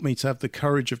it taught me to have the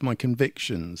courage of my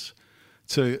convictions.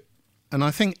 And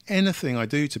I think anything I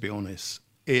do, to be honest,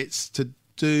 it's to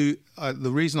do.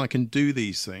 The reason I can do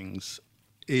these things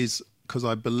is because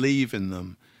I believe in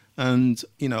them. And,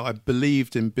 I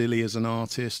believed in Billy as an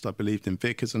artist. I believed in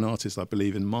Vic as an artist. I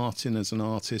believe in Martin as an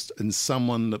artist and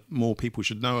someone that more people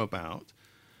should know about.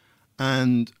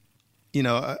 And,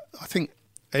 I think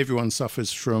everyone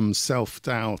suffers from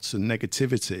self-doubt and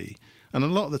negativity. And a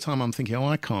lot of the time I'm thinking,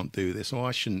 I can't do this, or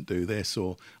I shouldn't do this,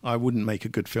 or I wouldn't make a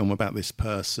good film about this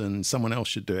person. Someone else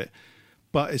should do it.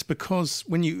 But it's because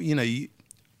when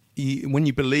when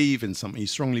you believe in something, you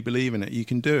strongly believe in it, you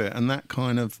can do it. And that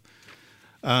kind of...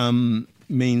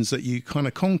 means that you kind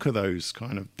of conquer those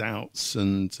kind of doubts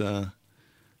and put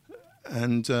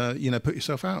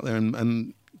yourself out there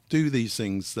and do these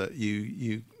things that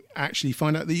you actually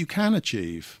find out that you can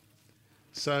achieve.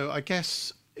 So I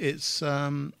guess it's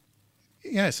a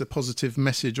positive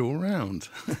message all around.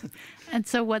 And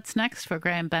so what's next for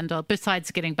Graham Bendall besides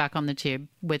getting back on the tube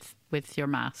with your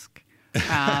mask?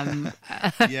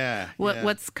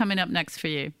 What's coming up next for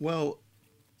you? Well,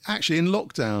 actually, in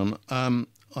lockdown,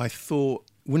 I thought,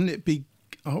 wouldn't it be...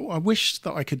 I wish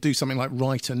that I could do something like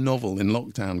write a novel in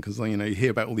lockdown, because, you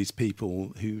hear about all these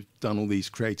people who've done all these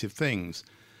creative things.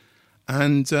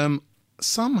 And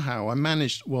somehow I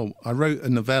managed... Well, I wrote a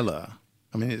novella.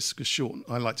 I mean, it's short.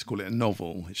 I like to call it a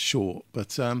novel. It's short.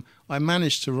 But I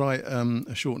managed to write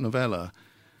a short novella.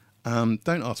 Don't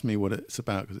ask me what it's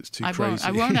about, because it's too crazy.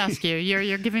 I won't ask you.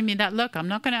 You're giving me that look. I'm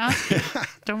not going to ask you.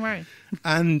 Don't worry.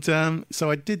 And so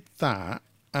I did that.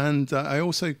 And I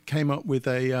also came up with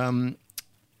a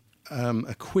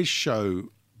quiz show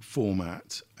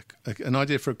format, an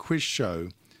idea for a quiz show,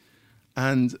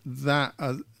 and that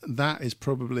is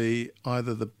probably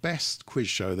either the best quiz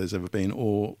show there's ever been,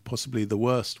 or possibly the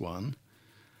worst one.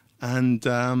 And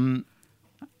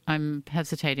I'm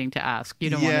hesitating to ask.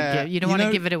 You don't want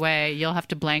to give it away. You'll have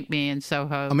to blank me in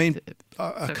Soho. I mean,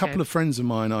 a couple of friends of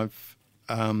mine,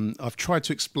 I've tried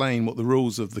to explain what the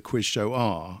rules of the quiz show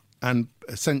are. And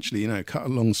essentially, cut a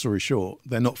long story short,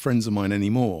 they're not friends of mine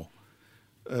anymore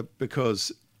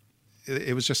because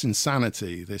it was just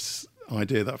insanity, this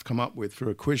idea that I've come up with for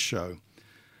a quiz show.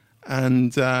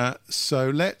 And so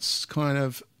let's kind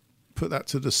of put that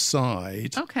to the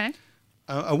side. Okay.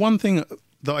 One thing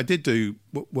that I did do,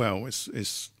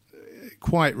 it's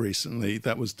quite recently,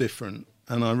 that was different.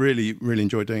 And I really, really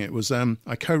enjoyed doing it. Was I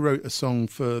co-wrote a song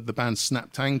for the band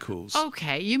Snapped Ankles.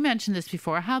 Okay, you mentioned this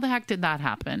before. How the heck did that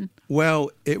happen?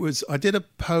 Well, I did a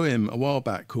poem a while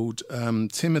back called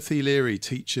Timothy Leary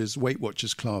Teaches Weight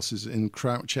Watchers Classes in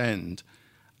Crouch End.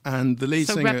 And the lead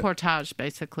singer... So reportage,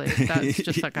 basically. That's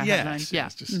just like a headline. Yeah,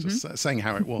 just saying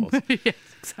how it was. Yes,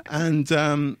 exactly. And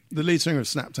the lead singer of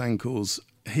Snapped Ankles,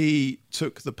 he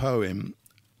took the poem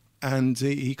and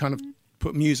he kind of...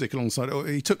 put music alongside it, or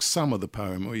he took some of the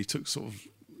poem, or he took sort of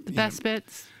the best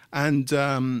bits, and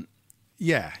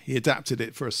he adapted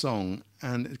it for a song,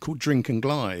 and it's called Drink and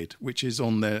Glide, which is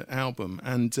on their album.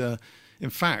 And in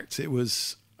fact, it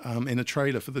was in a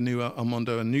trailer for the new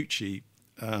Armando Iannucci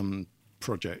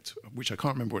project, which I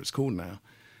can't remember what it's called now,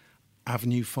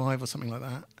 Avenue 5 or something like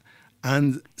that.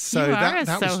 And so you are a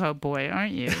Soho boy,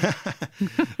 aren't you?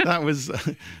 that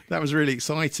was really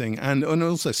exciting, and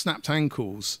also Snapped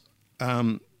Ankles.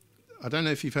 I don't know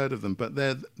if you've heard of them, but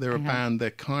they're a band. They're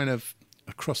kind of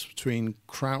a cross between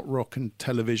krautrock and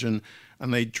television,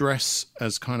 and they dress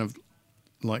as kind of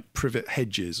like privet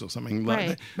hedges or something.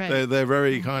 Right. They're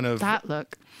very kind of that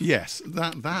look. Yes,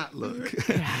 that look.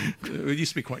 Yeah. It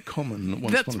used to be quite common.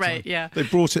 That's right. Yeah, they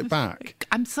brought it back.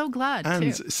 I'm so glad.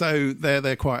 And too. so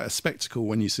they're quite a spectacle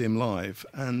when you see them live,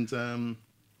 and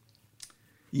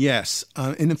Yes.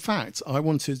 In fact, I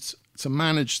wanted to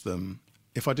manage them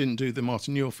if I didn't do the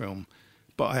Martin Newell film,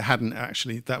 but I hadn't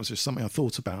actually. That was just something I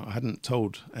thought about. I hadn't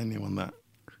told anyone that.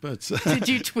 But Did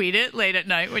you tweet it late at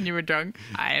night when you were drunk?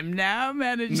 I am now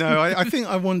managing. No, I think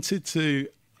I wanted to.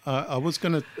 I was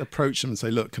going to approach them and say,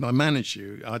 "Look, can I manage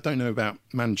you? I don't know about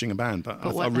managing a band, but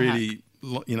I really,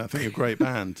 I think you're a great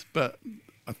band." But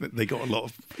I think they got a lot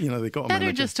of, they got a Better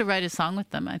manager. just to write a song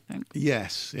with them, I think.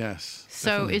 Yes.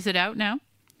 So Definitely. is it out now?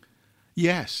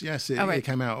 Yes. right. It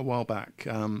came out a while back,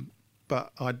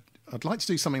 but I'd like to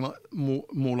do something like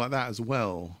more like that as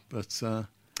well. But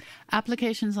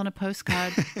Applications on a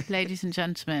postcard, ladies and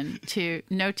gentlemen, to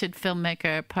noted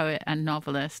filmmaker, poet, and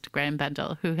novelist Graham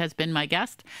Bendel, who has been my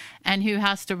guest and who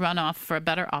has to run off for a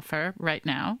better offer right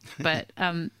now. But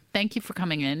thank you for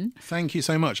coming in. thank you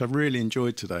so much. I've really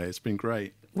enjoyed today. It's been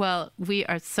great. Well, we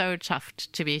are so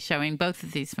chuffed to be showing both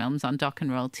of these films on Dock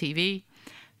and Roll TV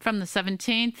from the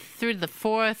 17th through to the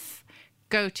 4th.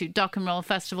 Go to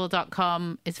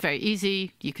dockandrollfestival.com. It's very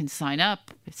easy. You can sign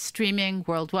up. It's streaming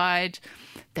worldwide.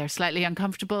 They're slightly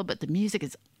uncomfortable, but the music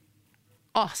is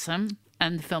awesome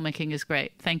and the filmmaking is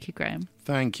great. Thank you, Graham.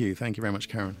 Thank you. Thank you very much,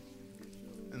 Karen.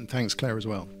 And thanks, Claire, as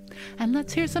well. And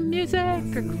let's hear some music.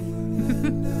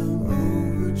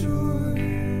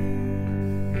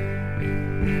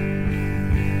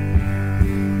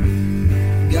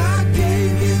 God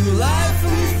gave you life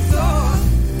and thought.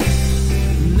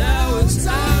 Now it's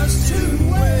ours to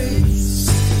waste.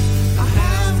 I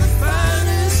have the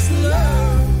finest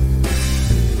love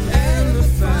and the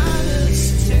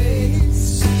finest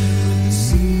taste.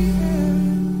 See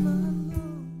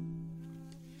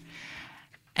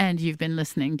And you've been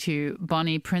listening to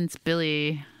Bonnie Prince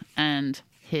Billy and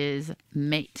his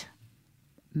mate,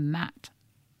 Matt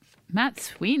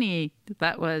Sweeney.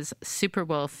 That was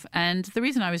Superwolf. And the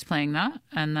reason I was playing that,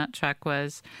 and that track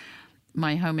was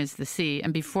My Home is the Sea.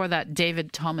 And before that,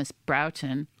 David Thomas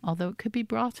Broughton, although it could be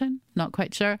Broughton, not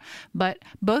quite sure. But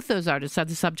both those artists are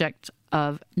the subject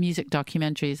of music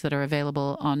documentaries that are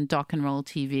available on Dock and Roll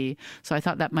TV. So I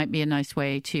thought that might be a nice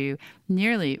way to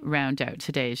nearly round out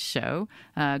today's show.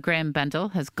 Graham Bendel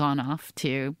has gone off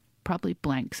to probably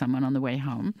blank someone on the way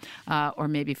home, or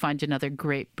maybe find another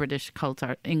great British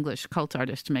English cult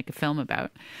artist to make a film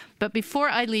about. But before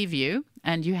I leave you,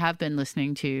 and you have been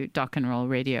listening to Dock and Roll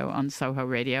Radio on Soho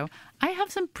Radio, I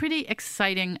have some pretty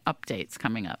exciting updates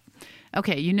coming up.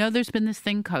 Okay, you know there's been this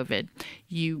thing, COVID.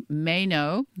 You may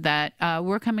know that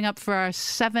we're coming up for our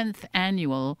 7th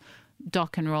annual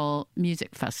Dock and Roll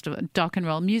Music Festival, Dock and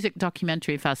Roll Music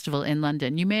Documentary Festival in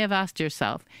London. You may have asked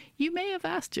yourself,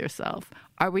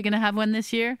 are we going to have one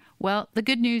this year? Well, the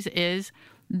good news is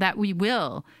that we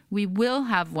will. We will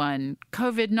have one,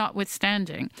 COVID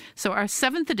notwithstanding. So our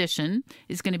 7th edition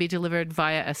is going to be delivered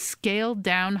via a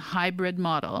scaled-down hybrid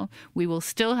model. We will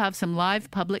still have some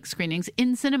live public screenings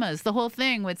in cinemas, the whole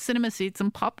thing, with cinema seats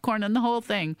and popcorn and the whole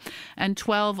thing, and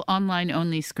 12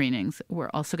 online-only screenings.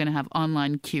 We're also going to have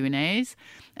online Q&As,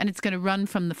 and it's going to run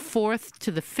from the 4th to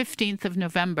the 15th of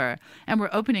November. And we're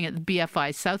opening at the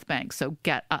BFI South Bank, so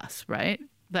get us, right?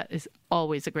 That is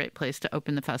always a great place to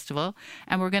open the festival.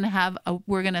 And we're going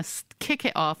to kick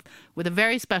it off with a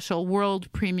very special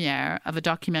world premiere of a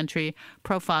documentary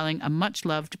profiling a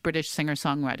much-loved British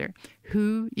singer-songwriter.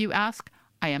 Who, you ask?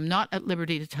 I am not at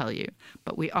liberty to tell you,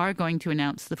 but we are going to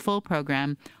announce the full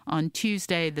program on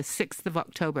Tuesday, the 6th of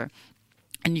October.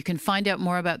 And you can find out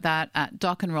more about that at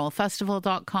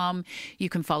dockandrollfestival.com. You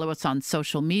can follow us on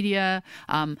social media.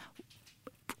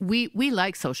 We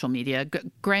like social media.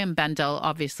 Graham Bendel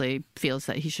obviously feels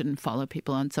that he shouldn't follow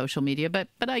people on social media, but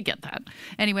I get that.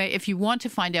 Anyway, if you want to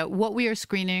find out what we are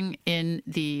screening in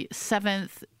the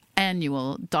 7th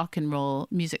annual Dock and Roll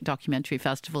Music Documentary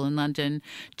Festival in London,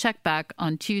 check back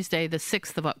on Tuesday, the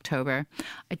 6th of October.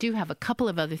 I do have a couple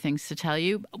of other things to tell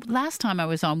you. Last time I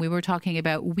was on, we were talking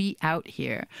about We Out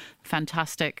Here,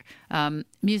 fantastic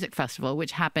music festival,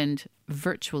 which happened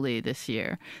virtually this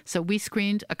year. So we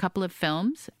screened a couple of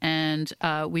films and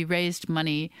we raised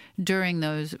money during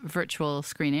those virtual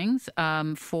screenings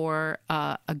for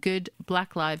a good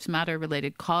Black Lives Matter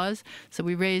related cause. So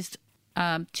we raised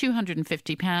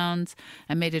 £250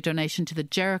 and made a donation to the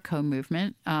Jericho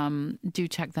movement. Do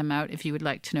check them out if you would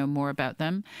like to know more about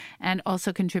them. And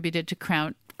also contributed to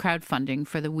crowdfunding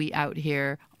for the We Out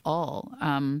Here All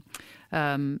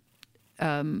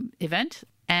event.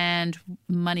 And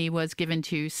money was given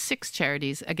to 6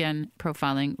 charities, again,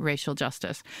 profiling racial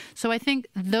justice. So I think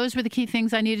those were the key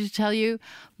things I needed to tell you.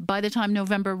 By the time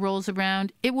November rolls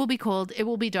around, it will be cold, it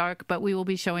will be dark, but we will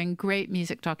be showing great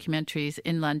music documentaries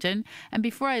in London. And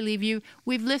before I leave you,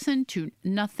 we've listened to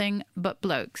Nothing But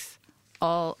Blokes.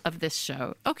 all of this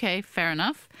show. Okay, fair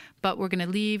enough. But we're going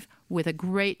to leave with a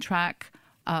great track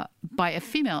by a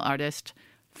female artist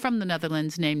from the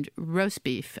Netherlands named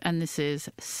Roastbeef. And this is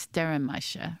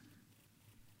Sterrenmeisje.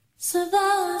 Ze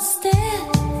wou een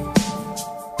ster